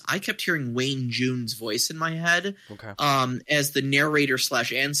reading this, I kept hearing Wayne June's voice in my head, as the narrator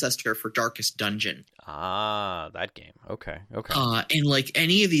 / ancestor for Darkest Dungeon. Ah, that game. Okay. And like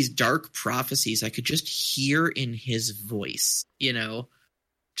any of these dark prophecies, I could just hear in his voice,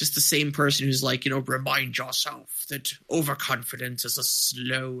 just the same person who's like, remind yourself that overconfidence is a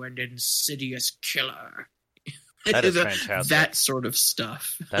slow and insidious killer. That is fantastic. That sort of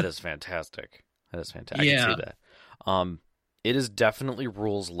stuff. That is fantastic. I can see that. It is definitely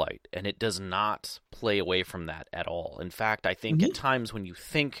rules light, and it does not play away from that at all. In fact, I think at times when you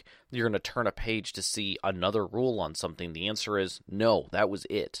think you're going to turn a page to see another rule on something, the answer is no, that was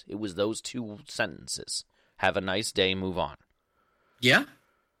it. It was those 2 sentences. Have a nice day, move on. Yeah.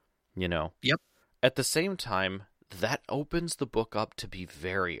 You know? Yep. At the same time, that opens the book up to be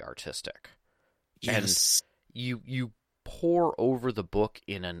very artistic. Yes. And you pour over the book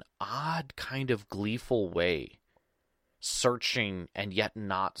in an odd kind of gleeful way, searching and yet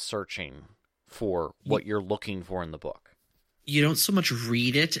not searching for what you're looking for in the book. You don't so much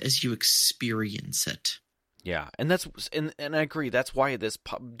read it as you experience it. Yeah, and I agree. That's why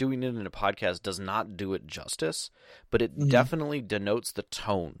doing it in a podcast does not do it justice, but it definitely denotes the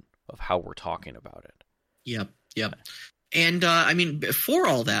tone of how we're talking about it. Yep. And I mean, before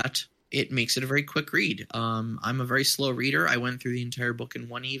all that, it makes it a very quick read. I'm a very slow reader. I went through the entire book in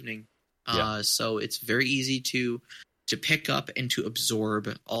one evening, so it's very easy to pick up and to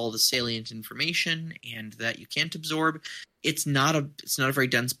absorb all the salient information and that you can't absorb. It's not a very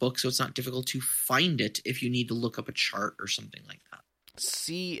dense book, so it's not difficult to find it if you need to look up a chart or something like that.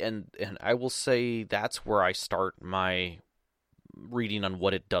 See, and I will say that's where I start my reading on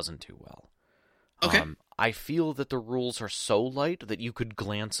what it doesn't do well. Okay. I feel that the rules are so light that you could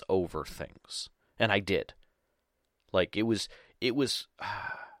glance over things, and I did. Like it was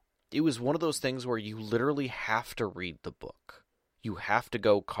one of those things where you literally have to read the book. You have to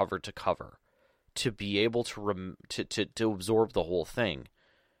go cover to cover to be able to absorb the whole thing,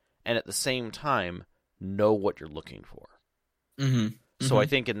 and at the same time know what you're looking for. So I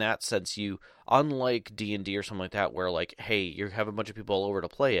think in that sense, unlike D&D or something like that, where like, hey, you have a bunch of people all over to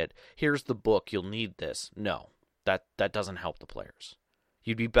play it, here's the book, you'll need this. No, that doesn't help the players.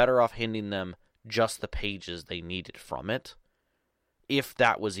 You'd be better off handing them just the pages they needed from it, if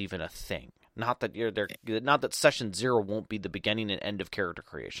that was even a thing. Not that not that session 0 won't be the beginning and end of character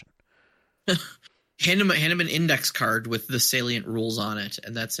creation. Hand him an index card with the salient rules on it,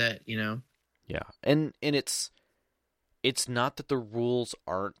 and that's it. You know. Yeah, and it's not that the rules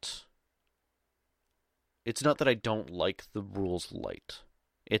aren't. It's not that I don't like the rules light.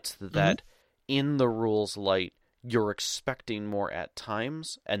 It's that in the rules light, you're expecting more at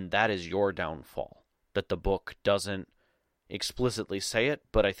times, and that is your downfall. That the book doesn't explicitly say it,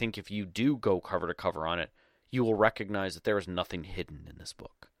 but I think if you do go cover to cover on it, you will recognize that there is nothing hidden in this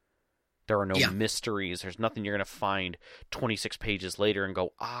book. There are no mysteries. There's nothing you're going to find 26 pages later and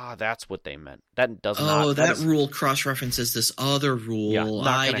go, that's what they meant. That does not... Oh, that rule cross-references this other rule. Yeah,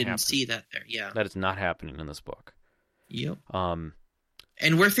 I didn't see that there. Yeah. That is not happening in this book. Yep. And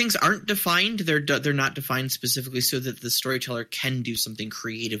where things aren't defined, they're not defined specifically so that the storyteller can do something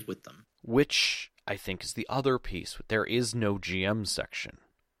creative with them. Which I think is the other piece. There is no GM section.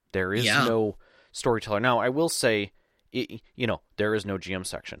 There is no storyteller. Now, I will say, there is no GM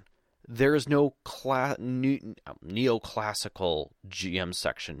section. There is no neoclassical GM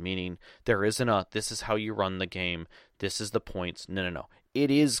section, meaning there isn't this is how you run the game, this is the points. No.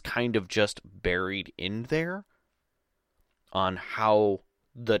 It is kind of just buried in there on how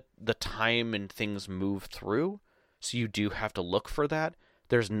the time and things move through, so you do have to look for that.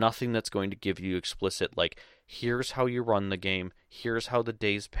 There's nothing that's going to give you explicit, like, here's how you run the game, here's how the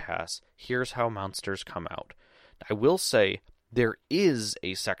days pass, here's how monsters come out. I will say, there is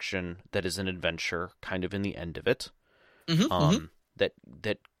a section that is an adventure, kind of in the end of it, that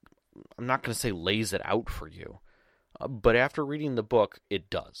I'm not going to say lays it out for you, but after reading the book, it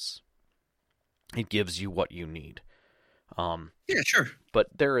does. It gives you what you need. Yeah, sure. But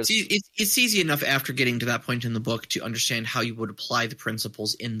there is... It's easy enough after getting to that point in the book to understand how you would apply the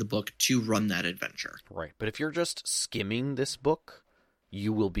principles in the book to run that adventure. Right, but if you're just skimming this book,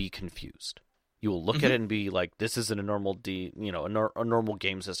 you will be confused. You will look at it and be like, "This isn't a normal a normal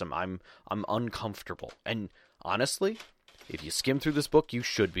game system. I'm uncomfortable." And honestly, if you skim through this book, you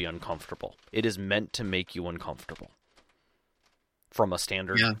should be uncomfortable. It is meant to make you uncomfortable from a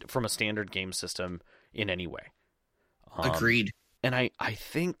standard game system in any way. Agreed. And I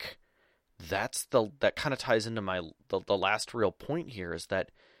think that kind of ties into the last real point here, is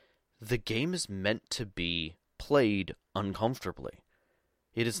that the game is meant to be played uncomfortably.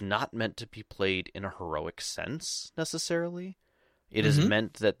 It is not meant to be played in a heroic sense, necessarily. It is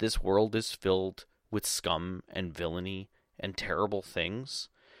meant that this world is filled with scum and villainy and terrible things,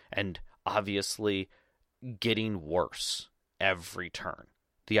 and obviously getting worse every turn.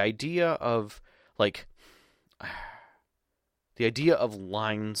 The idea of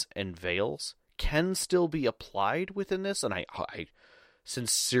lines and veils can still be applied within this, and I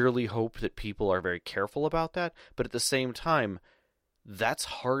sincerely hope that people are very careful about that, but at the same time, that's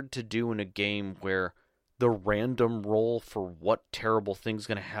hard to do in a game where the random roll for what terrible thing's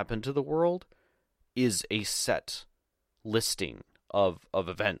going to happen to the world is a set listing of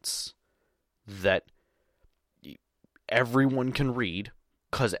events that everyone can read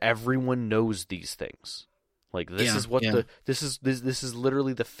because everyone knows these things. Like, this is what this is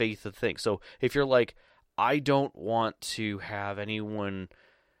literally the faith of things. So if you're like, I don't want to have anyone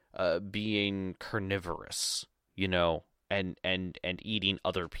being carnivorous, and eating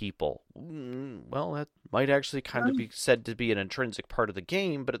other people, well, that might actually kind of be said to be an intrinsic part of the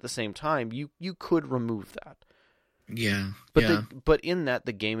game, but at the same time, you could remove that. Yeah. But in that,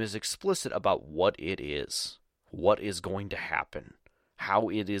 the game is explicit about what it is going to happen, how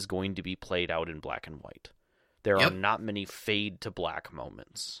it is going to be played out in black and white. There are not many fade to black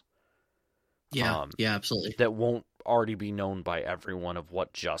moments. Yeah, absolutely. That won't already be known by everyone of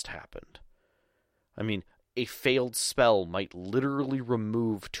what just happened. I mean, a failed spell might literally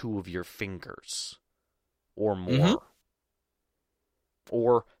remove 2 of your fingers or more.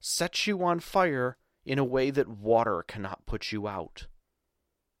 Or set you on fire in a way that water cannot put you out.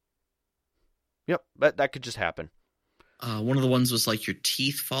 Yep, that could just happen. One of the ones was like your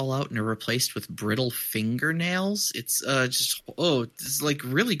teeth fall out and are replaced with brittle fingernails. It's it's like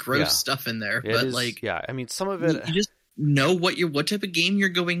really gross stuff in there. I mean, some of it, you just know what type of game you're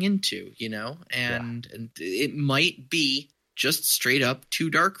going into, and it might be just straight up too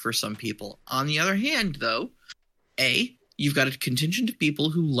dark for some people. On the other hand, though, you've got a contingent of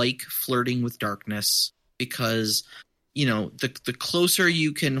people who like flirting with darkness because, the closer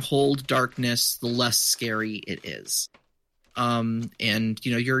you can hold darkness, the less scary it is.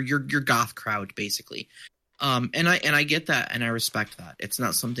 Your goth crowd, basically. And I get that, and I respect that. It's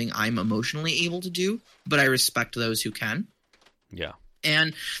not something I'm emotionally able to do, but I respect those who can. Yeah.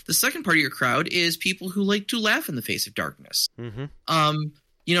 And the second part of your crowd is people who like to laugh in the face of darkness. You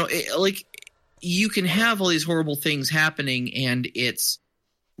can have all these horrible things happening, and it's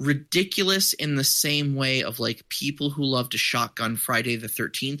ridiculous in the same way of like people who love to shotgun Friday the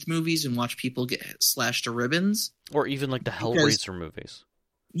 13th movies and watch people get slashed to ribbons, or even like the Hellraiser movies.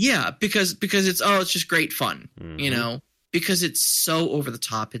 Yeah, because it's just great fun, because it's so over the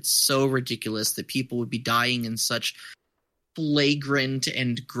top, it's so ridiculous that people would be dying in such flagrant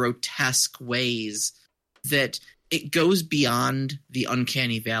and grotesque ways that it goes beyond the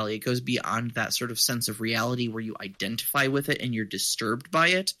uncanny valley. It goes beyond that sort of sense of reality where you identify with it and you're disturbed by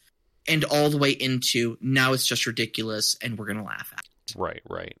it, and all the way into now it's just ridiculous and we're going to laugh at it. Right.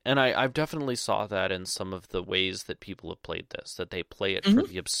 And I've definitely saw that in some of the ways that people have played this, that they play it for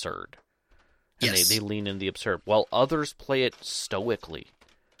the absurd. And they lean in the absurd, while others play it stoically,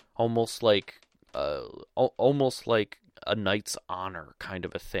 almost like a knight's honor kind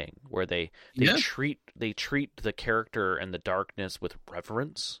of a thing, where they treat the character and the darkness with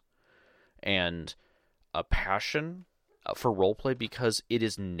reverence and a passion for roleplay, because it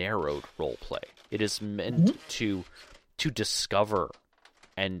is narrowed roleplay. It is meant to discover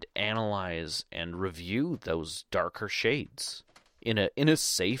and analyze and review those darker shades in a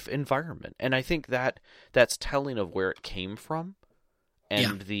safe environment. And I think that's telling of where it came from.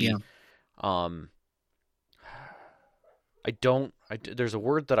 And there's a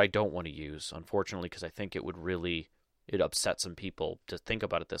word that I don't want to use, unfortunately, because I think it upsets some people to think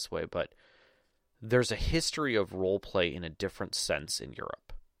about it this way, but there's a history of roleplay in a different sense in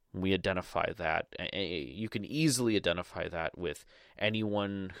Europe. We identify that. You can easily identify that with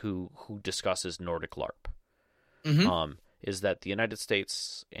anyone who discusses Nordic LARP. Is that the United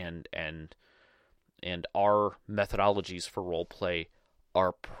States and our methodologies for roleplay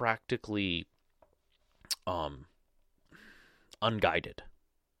are practically unguided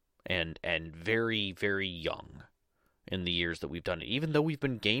and very, very young in the years that we've done it. Even though we've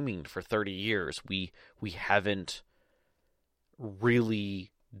been gaming for 30 years, we haven't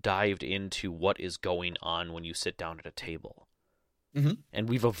really dived into what is going on when you sit down at a table. And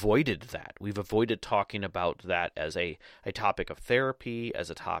we've avoided that. We've avoided talking about that as a topic of therapy, as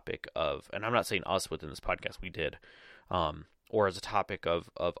a topic of, and I'm not saying us within this podcast, we did, or as a topic of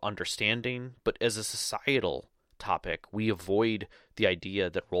understanding, but as a societal topic, we avoid the idea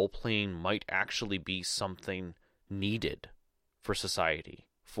that role-playing might actually be something needed for society,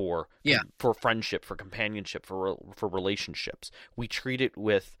 for friendship, for companionship, for relationships. We treat it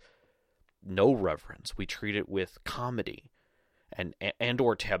with no reverence. We treat it with comedy and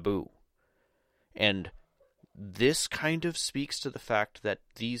or taboo. And this kind of speaks to the fact that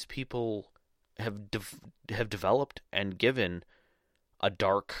these people have developed and given a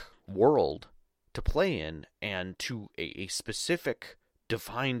dark world to play in, and to a specific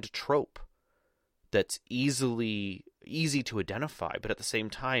defined trope that's easy to identify, but at the same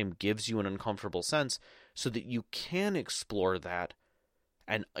time gives you an uncomfortable sense so that you can explore that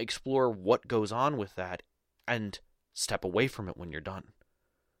and explore what goes on with that and step away from it when you're done.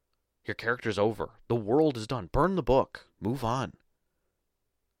 Your character's over. The world is done. Burn the book. Move on.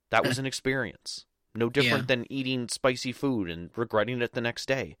 That was an experience. No different than eating spicy food and regretting it the next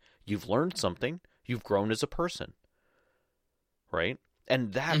day. You've learned something. You've grown as a person. Right?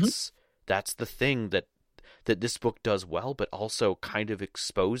 And that's the thing that this book does well, but also kind of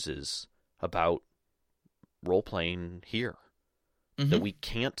exposes about role-playing here. That we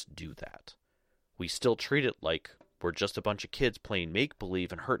can't do that. We still treat it like we're just a bunch of kids playing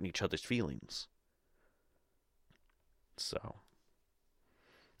make-believe and hurting each other's feelings. So...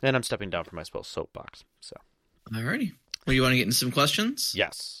 And I'm stepping down from my soapbox. So, alrighty. Well, you want to get into some questions?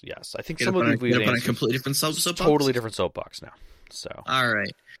 Yes. I think get some of these we've answered. On a completely different soapbox. Totally different soapbox now. So, all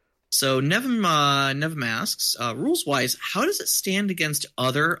right. So, Nevim asks, rules-wise, how does it stand against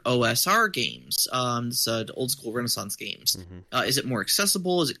other OSR games? Old school Renaissance games. Is it more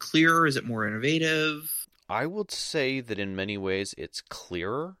accessible? Is it clearer? Is it more innovative? I would say that in many ways it's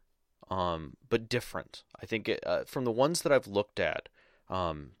clearer, but different. I think from the ones that I've looked at.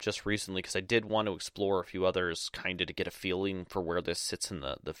 Just recently, because I did want to explore a few others kind of to get a feeling for where this sits in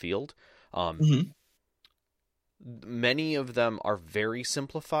the field. Many of them are very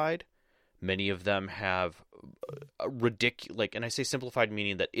simplified. Many of them have a ridiculous, and I say simplified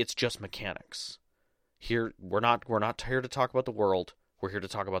meaning that it's just mechanics. Here, we're not here to talk about the world. We're here to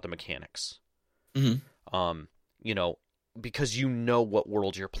talk about the mechanics. Because you know what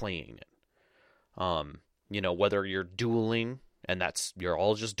world you're playing in. Whether you're dueling. And you're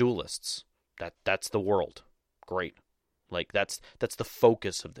all just duelists. That's the world. Great. Like that's the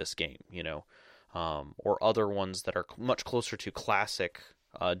focus of this game, or other ones that are much closer to classic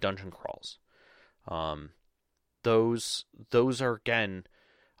dungeon crawls. Those are again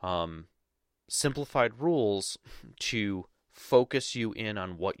simplified rules to focus you in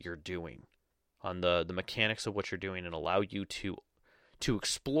on what you're doing, on the mechanics of what you're doing, and allow you to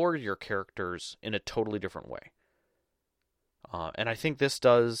explore your characters in a totally different way. And I think this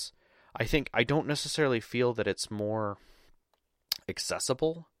does. I don't necessarily feel that it's more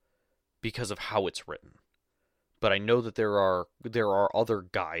accessible because of how it's written, but I know that there are other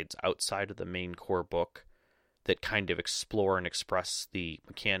guides outside of the main core book that kind of explore and express the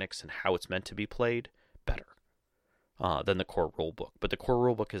mechanics and how it's meant to be played better than the core rule book. But the core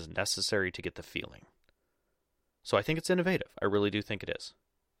rule book is necessary to get the feeling. So I think it's innovative. I really do think it is.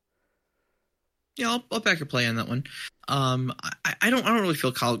 Yeah, I'll back your play on that one. I don't really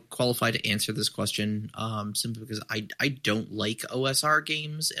feel qualified to answer this question, simply because I don't like OSR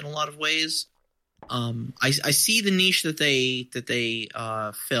games in a lot of ways. I see the niche that they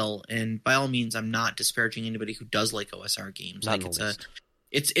fill, and by all means, I'm not disparaging anybody who does like OSR games. Not like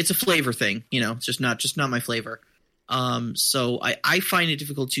it's a flavor thing, it's just not my flavor. So I find it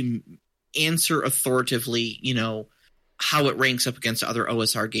difficult to answer authoritatively, how it ranks up against other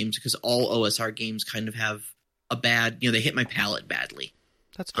OSR games, because all OSR games kind of have a bad, they hit my palate badly.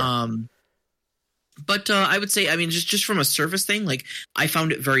 That's fair. But I would say, just from a surface thing, like I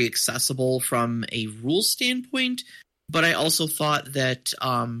found it very accessible from a rule standpoint, but I also thought that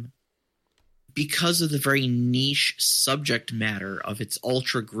because of the very niche subject matter of its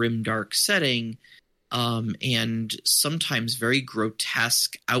ultra grimdark setting, and sometimes very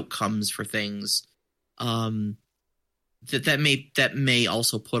grotesque outcomes for things, that may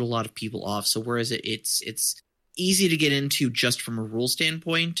also put a lot of people off. So whereas it's easy to get into just from a rule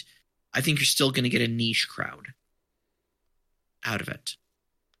standpoint, I think you're still going to get a niche crowd out of it.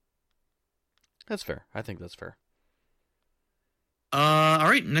 That's fair. I think that's fair. All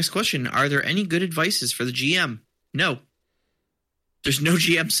right, next question. Are there any good advices for the GM? No. There's no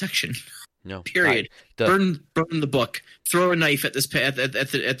GM section. No. Period. Burn the book. Throw a knife at this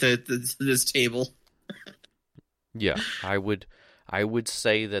this table. Yeah, I would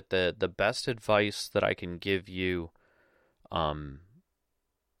say that the best advice that I can give you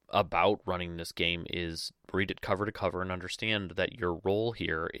about running this game is read it cover to cover and understand that your role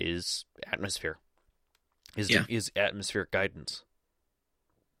here is atmosphere. Is atmospheric guidance.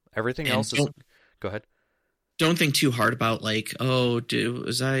 Everything else is... Go ahead. Don't think too hard about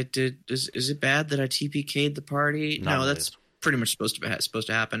is it bad that I TPK'd the party? No, that's pretty much supposed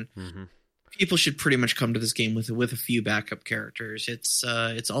to happen. Mm-hmm. People should pretty much come to this game with a few backup characters. It's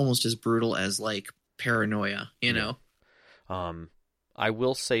almost as brutal as like paranoia, know. I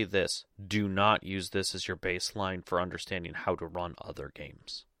will say this: do not use this as your baseline for understanding how to run other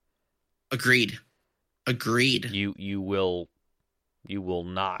games. Agreed. You will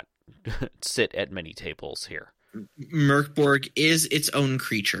not sit at many tables here. BORG is its own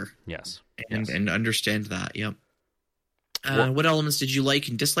creature. Yes. And understand that. Yep. What- What elements did you like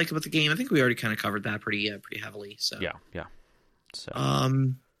and dislike about the game? I think we already kind of covered that pretty heavily. So Yeah.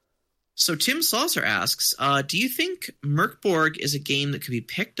 So Tim Saucer asks, do you think BORG is a game that could be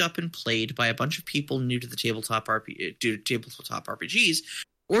picked up and played by a bunch of people new to the tabletop RPGs,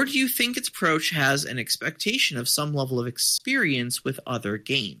 or do you think its approach has an expectation of some level of experience with other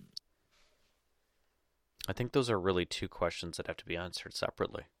games? I think those are really two questions that have to be answered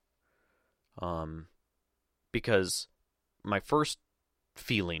separately. Because my first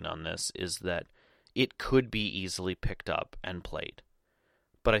feeling on this is that it could be easily picked up and played.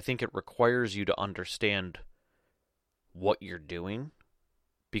 But I think it requires you to understand what you're doing,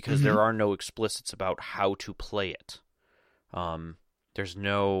 because there are no explicits about how to play it. There's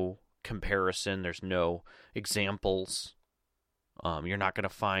no comparison. There's no examples. You're not going to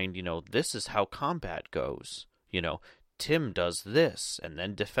find, this is how combat goes. Tim does this and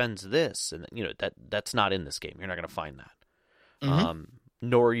then defends this, and that's not in this game. You're not going to find that.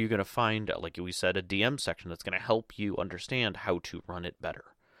 Nor are you going to find, like we said, a DM section that's going to help you understand how to run it better.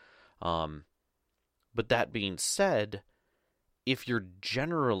 But that being said, if you're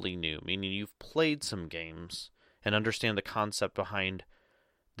generally new, meaning you've played some games and understand the concept behind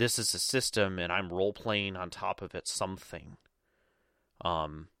this is a system and I'm role-playing on top of it something,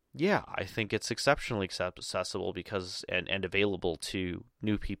 I think it's exceptionally accessible because and available to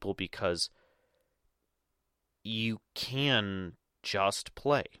new people, because you can just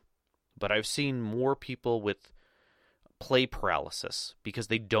play. But I've seen more people with play paralysis because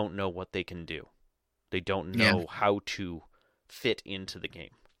they don't know what they can do. They don't know how to fit into the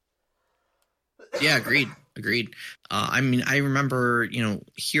game. Yeah, agreed. I remember,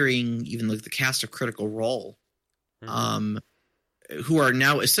 hearing even like the cast of Critical Role, who are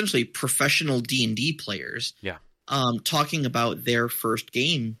now essentially professional D&D players, talking about their first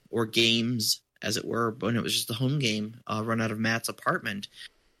game or games, as it were, when it was just the home game, run out of Matt's apartment.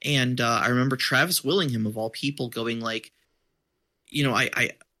 And I remember Travis Willingham, of all people, going like,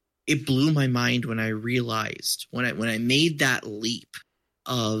 it blew my mind when I realized when I made that leap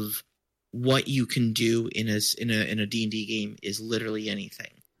of what you can do in a D&D game is literally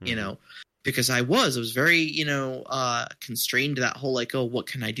anything, because I was very, constrained to that whole like, oh, what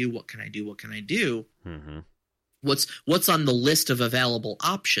can I do? What can I do? What can I do? Mm-hmm. What's on the list of available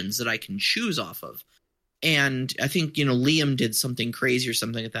options that I can choose off of? And I think, Liam did something crazy or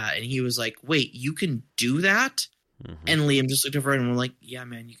something like that. And he was like, wait, you can do that? Mm-hmm. And Liam just looked over and we're like, yeah,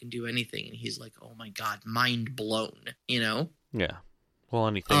 man, you can do anything. And he's like, oh my God, mind blown, Yeah. Well,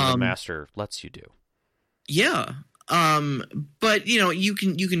 anything the master lets you do. Yeah. But you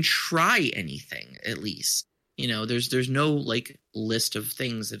can try anything at least. There's no like list of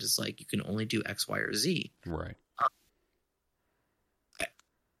things that is like you can only do X, Y, or Z. Right.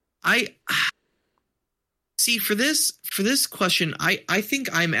 I see for this question, I think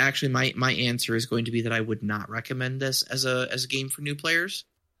I'm actually my answer is going to be that I would not recommend this as a game for new players.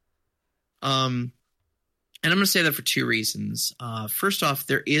 And I'm going to say that for two reasons. First off,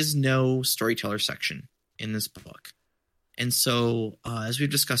 there is no storyteller section in this book. And so, as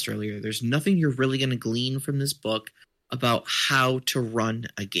we've discussed earlier, there's nothing you're really going to glean from this book about how to run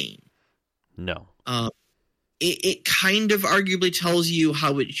a game. No. It kind of arguably tells you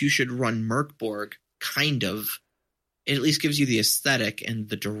how you should run BORG, kind of. It at least gives you the aesthetic and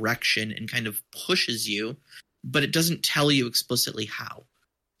the direction and kind of pushes you, but it doesn't tell you explicitly how.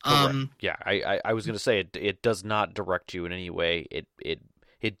 Yeah, I was going to say it does not direct you in any way.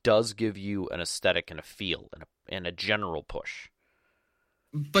 It does give you an aesthetic and a feel and a general push.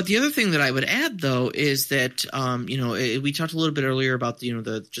 But the other thing that I would add, though, is that we talked a little bit earlier about the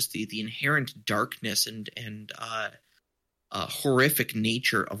inherent darkness and horrific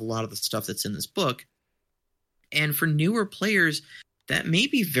nature of a lot of the stuff that's in this book. And for newer players, that may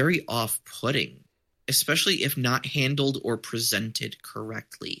be very off-putting, especially if not handled or presented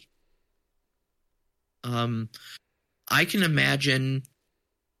correctly. I can imagine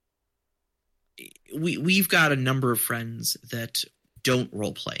we've got a number of friends that don't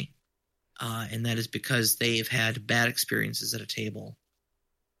role play, and that is because they have had bad experiences at a table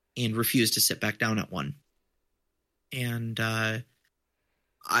and refuse to sit back down at one. And I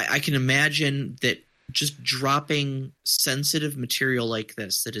can imagine that just dropping sensitive material like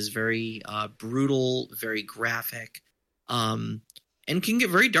this that is very brutal, very graphic, and can get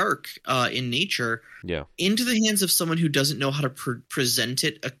very dark in nature, into the hands of someone who doesn't know how to present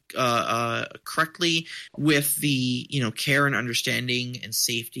it correctly with the care and understanding and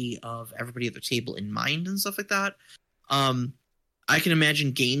safety of everybody at the table in mind and stuff like that. I can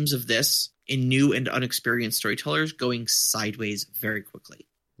imagine games of this in new and unexperienced storytellers going sideways very quickly.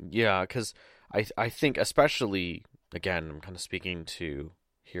 Yeah, because I think especially, again, I'm kind of speaking to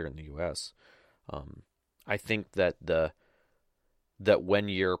here in the U.S. I think that when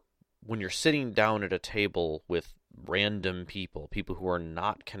you're sitting down at a table with random people who are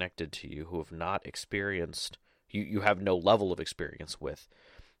not connected to you, who have not experienced, you have no level of experience with,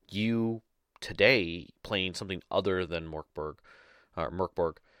 you today playing something other than Merkborg,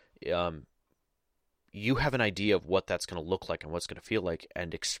 you have an idea of what that's going to look like and what's going to feel like,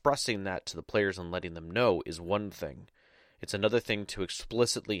 and expressing that to the players and letting them know is one thing. It's another thing to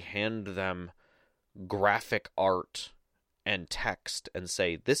explicitly hand them graphic art and text and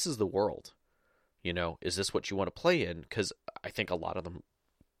say, this is the world. Is this what you want to play in? Because I think a lot of them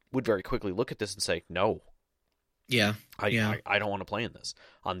would very quickly look at this and say, no. Yeah. I don't want to play in this.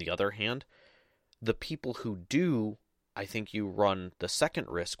 On the other hand, the people who do, I think you run the second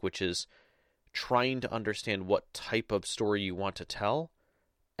risk, which is trying to understand what type of story you want to tell,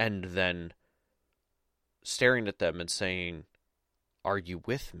 and then staring at them and saying, are you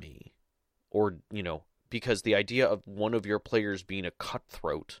with me? Or, because the idea of one of your players being a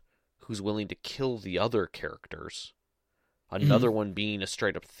cutthroat who's willing to kill the other characters, another one being a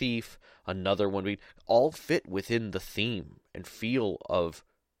straight up thief, another one being, all fit within the theme and feel of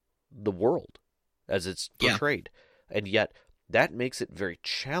the world as it's portrayed. Yeah. And yet that makes it very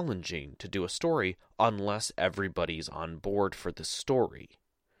challenging to do a story unless everybody's on board for the story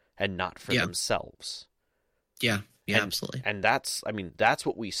and not for themselves. Yeah. Yeah, absolutely. And that's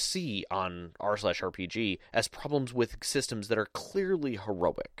what we see on r/RPG as problems with systems that are clearly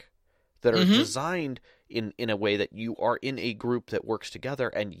heroic, that are designed in a way that you are in a group that works together,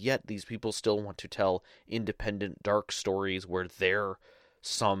 and yet these people still want to tell independent, dark stories where they're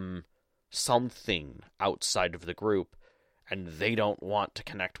something outside of the group, and they don't want to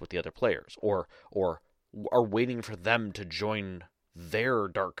connect with the other players, or are waiting for them to join their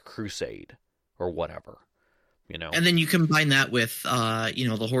dark crusade, or whatever. And then you combine that with,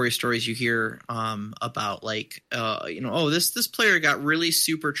 the horror stories you hear about, like, this player got really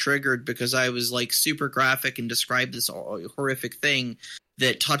super triggered because I was, like, super graphic and described this horrific thing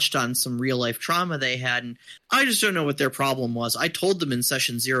that touched on some real-life trauma they had, and I just don't know what their problem was. I told them in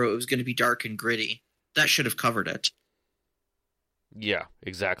session 0 it was going to be dark and gritty. That should have covered it. Yeah,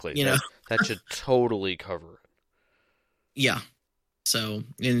 exactly. That should totally cover it. Yeah. So,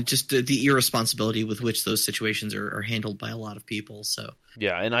 and just the irresponsibility with which those situations are handled by a lot of people. So,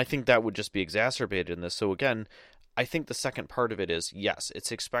 yeah, and I think that would just be exacerbated in this. So again, I think the second part of it is, yes,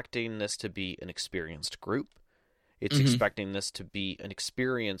 it's expecting this to be an experienced group. It's expecting this to be an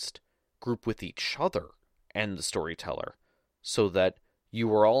experienced group with each other and the storyteller, so that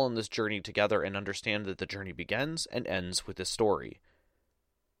you are all on this journey together and understand that the journey begins and ends with this story.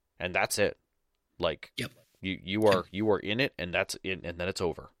 And that's it. Like, yep. You are in it, and that's it, and then it's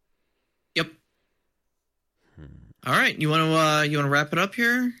over. Yep. All right, you want to wrap it up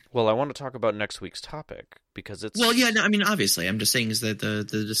here? Well, I want to talk about next week's topic because it's obviously, I'm just saying is that the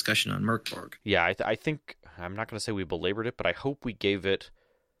discussion on BORG. Yeah, I think I'm not going to say we belabored it, but I hope we gave it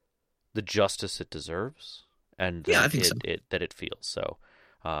the justice it deserves, and I think so. That it feels so.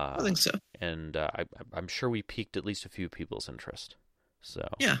 I think so, and I'm sure we piqued at least a few people's interest. So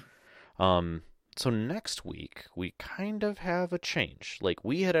yeah. So next week, we kind of have a change. Like,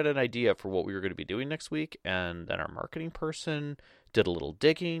 we had an idea for what we were going to be doing next week, and then our marketing person did a little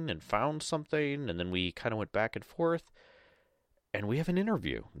digging and found something, and then we kind of went back and forth, and we have an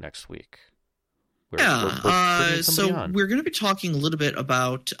interview next week. We're going to be talking a little bit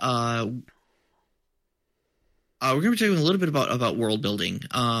about world building,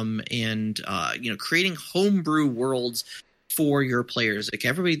 and creating homebrew worlds for your players. Like,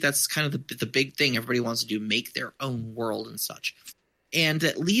 everybody, that's kind of the big thing everybody wants to do, make their own world and such. And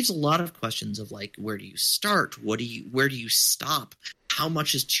that leaves a lot of questions of, like, where do you start? Where do you stop? How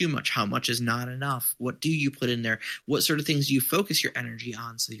much is too much? How much is not enough? What do you put in there? What sort of things do you focus your energy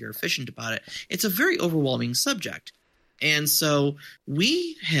on so you're efficient about it? It's a very overwhelming subject. And so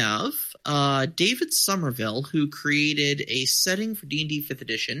we have David Somerville, who created a setting for D&D 5th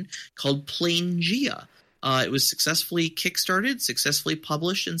edition called Plangea. It was successfully kickstarted, successfully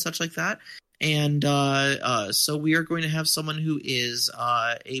published, and such like that. And so we are going to have someone who is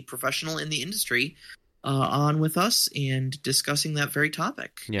a professional in the industry on with us and discussing that very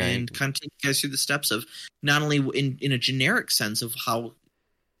topic. Yeah, and kind of take you guys through the steps of not only in a generic sense of how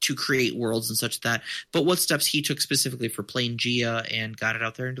to create worlds and such that, but what steps he took specifically for Plangea and got it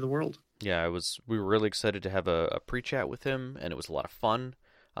out there into the world. Yeah, we were really excited to have a pre-chat with him, and it was a lot of fun.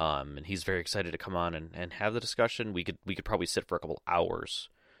 And he's very excited to come on and have the discussion. We could probably sit for a couple hours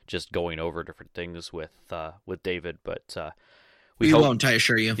just going over different things with David, but we won't, I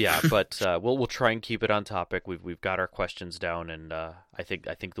assure you. Yeah, but we'll try and keep it on topic. We've got our questions down, and I think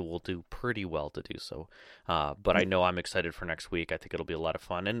that we'll do pretty well to do so. But I know I'm excited for next week. I think it'll be a lot of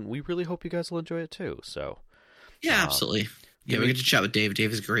fun, and we really hope you guys will enjoy it too. So yeah, absolutely. Yeah, we get to chat with Dave.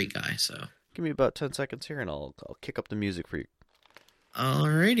 Dave is a great guy. So give me about 10 seconds here, and I'll kick up the music for you.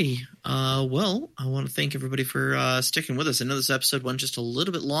 Alrighty. Well, I want to thank everybody for sticking with us. I know this episode went just a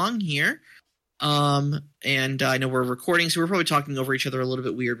little bit long here. And I know we're recording, so we're probably talking over each other a little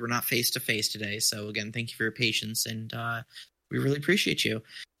bit weird. We're not face to face today. So again, thank you for your patience, and we really appreciate you.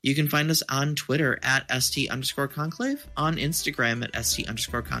 You can find us on Twitter at @ST_conclave, on Instagram at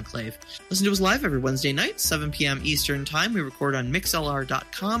 @ST_conclave. Listen to us live every Wednesday night, 7 p.m. Eastern Time. We record on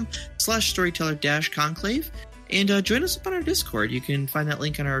mixlr.com/storyteller-conclave. And join us up on our Discord. You can find that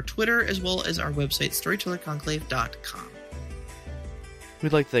link on our Twitter as well as our website, storytellerconclave.com.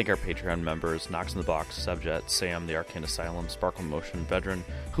 We'd like to thank our Patreon members, Knox in the Box, Subjet, Sam, The Arcane Asylum, Sparkle Motion, Vedran,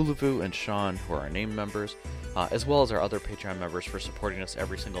 Hulavu, and Sean, who are our named members, as well as our other Patreon members for supporting us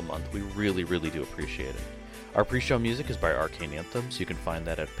every single month. We really, really do appreciate it. Our pre-show music is by Arcane Anthems. You can find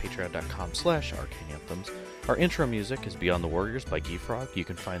that at patreon.com/arcaneanthems. Our intro music is Beyond the Warriors by Geefrog. You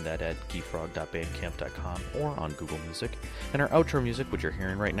can find that at geefrog.bandcamp.com or on Google Music. And our outro music, which you're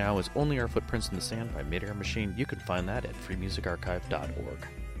hearing right now, is Only Our Footprints in the Sand by Midair Machine. You can find that at freemusicarchive.org.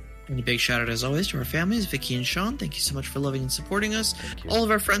 And a big shout out, as always, to our families, Vicky and Sean. Thank you so much for loving and supporting us. All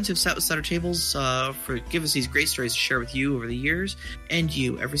of our friends who've sat beside our tables for give us these great stories to share with you over the years. And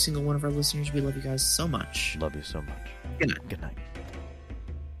you, every single one of our listeners, we love you guys so much. Love you so much. Good night. Good night.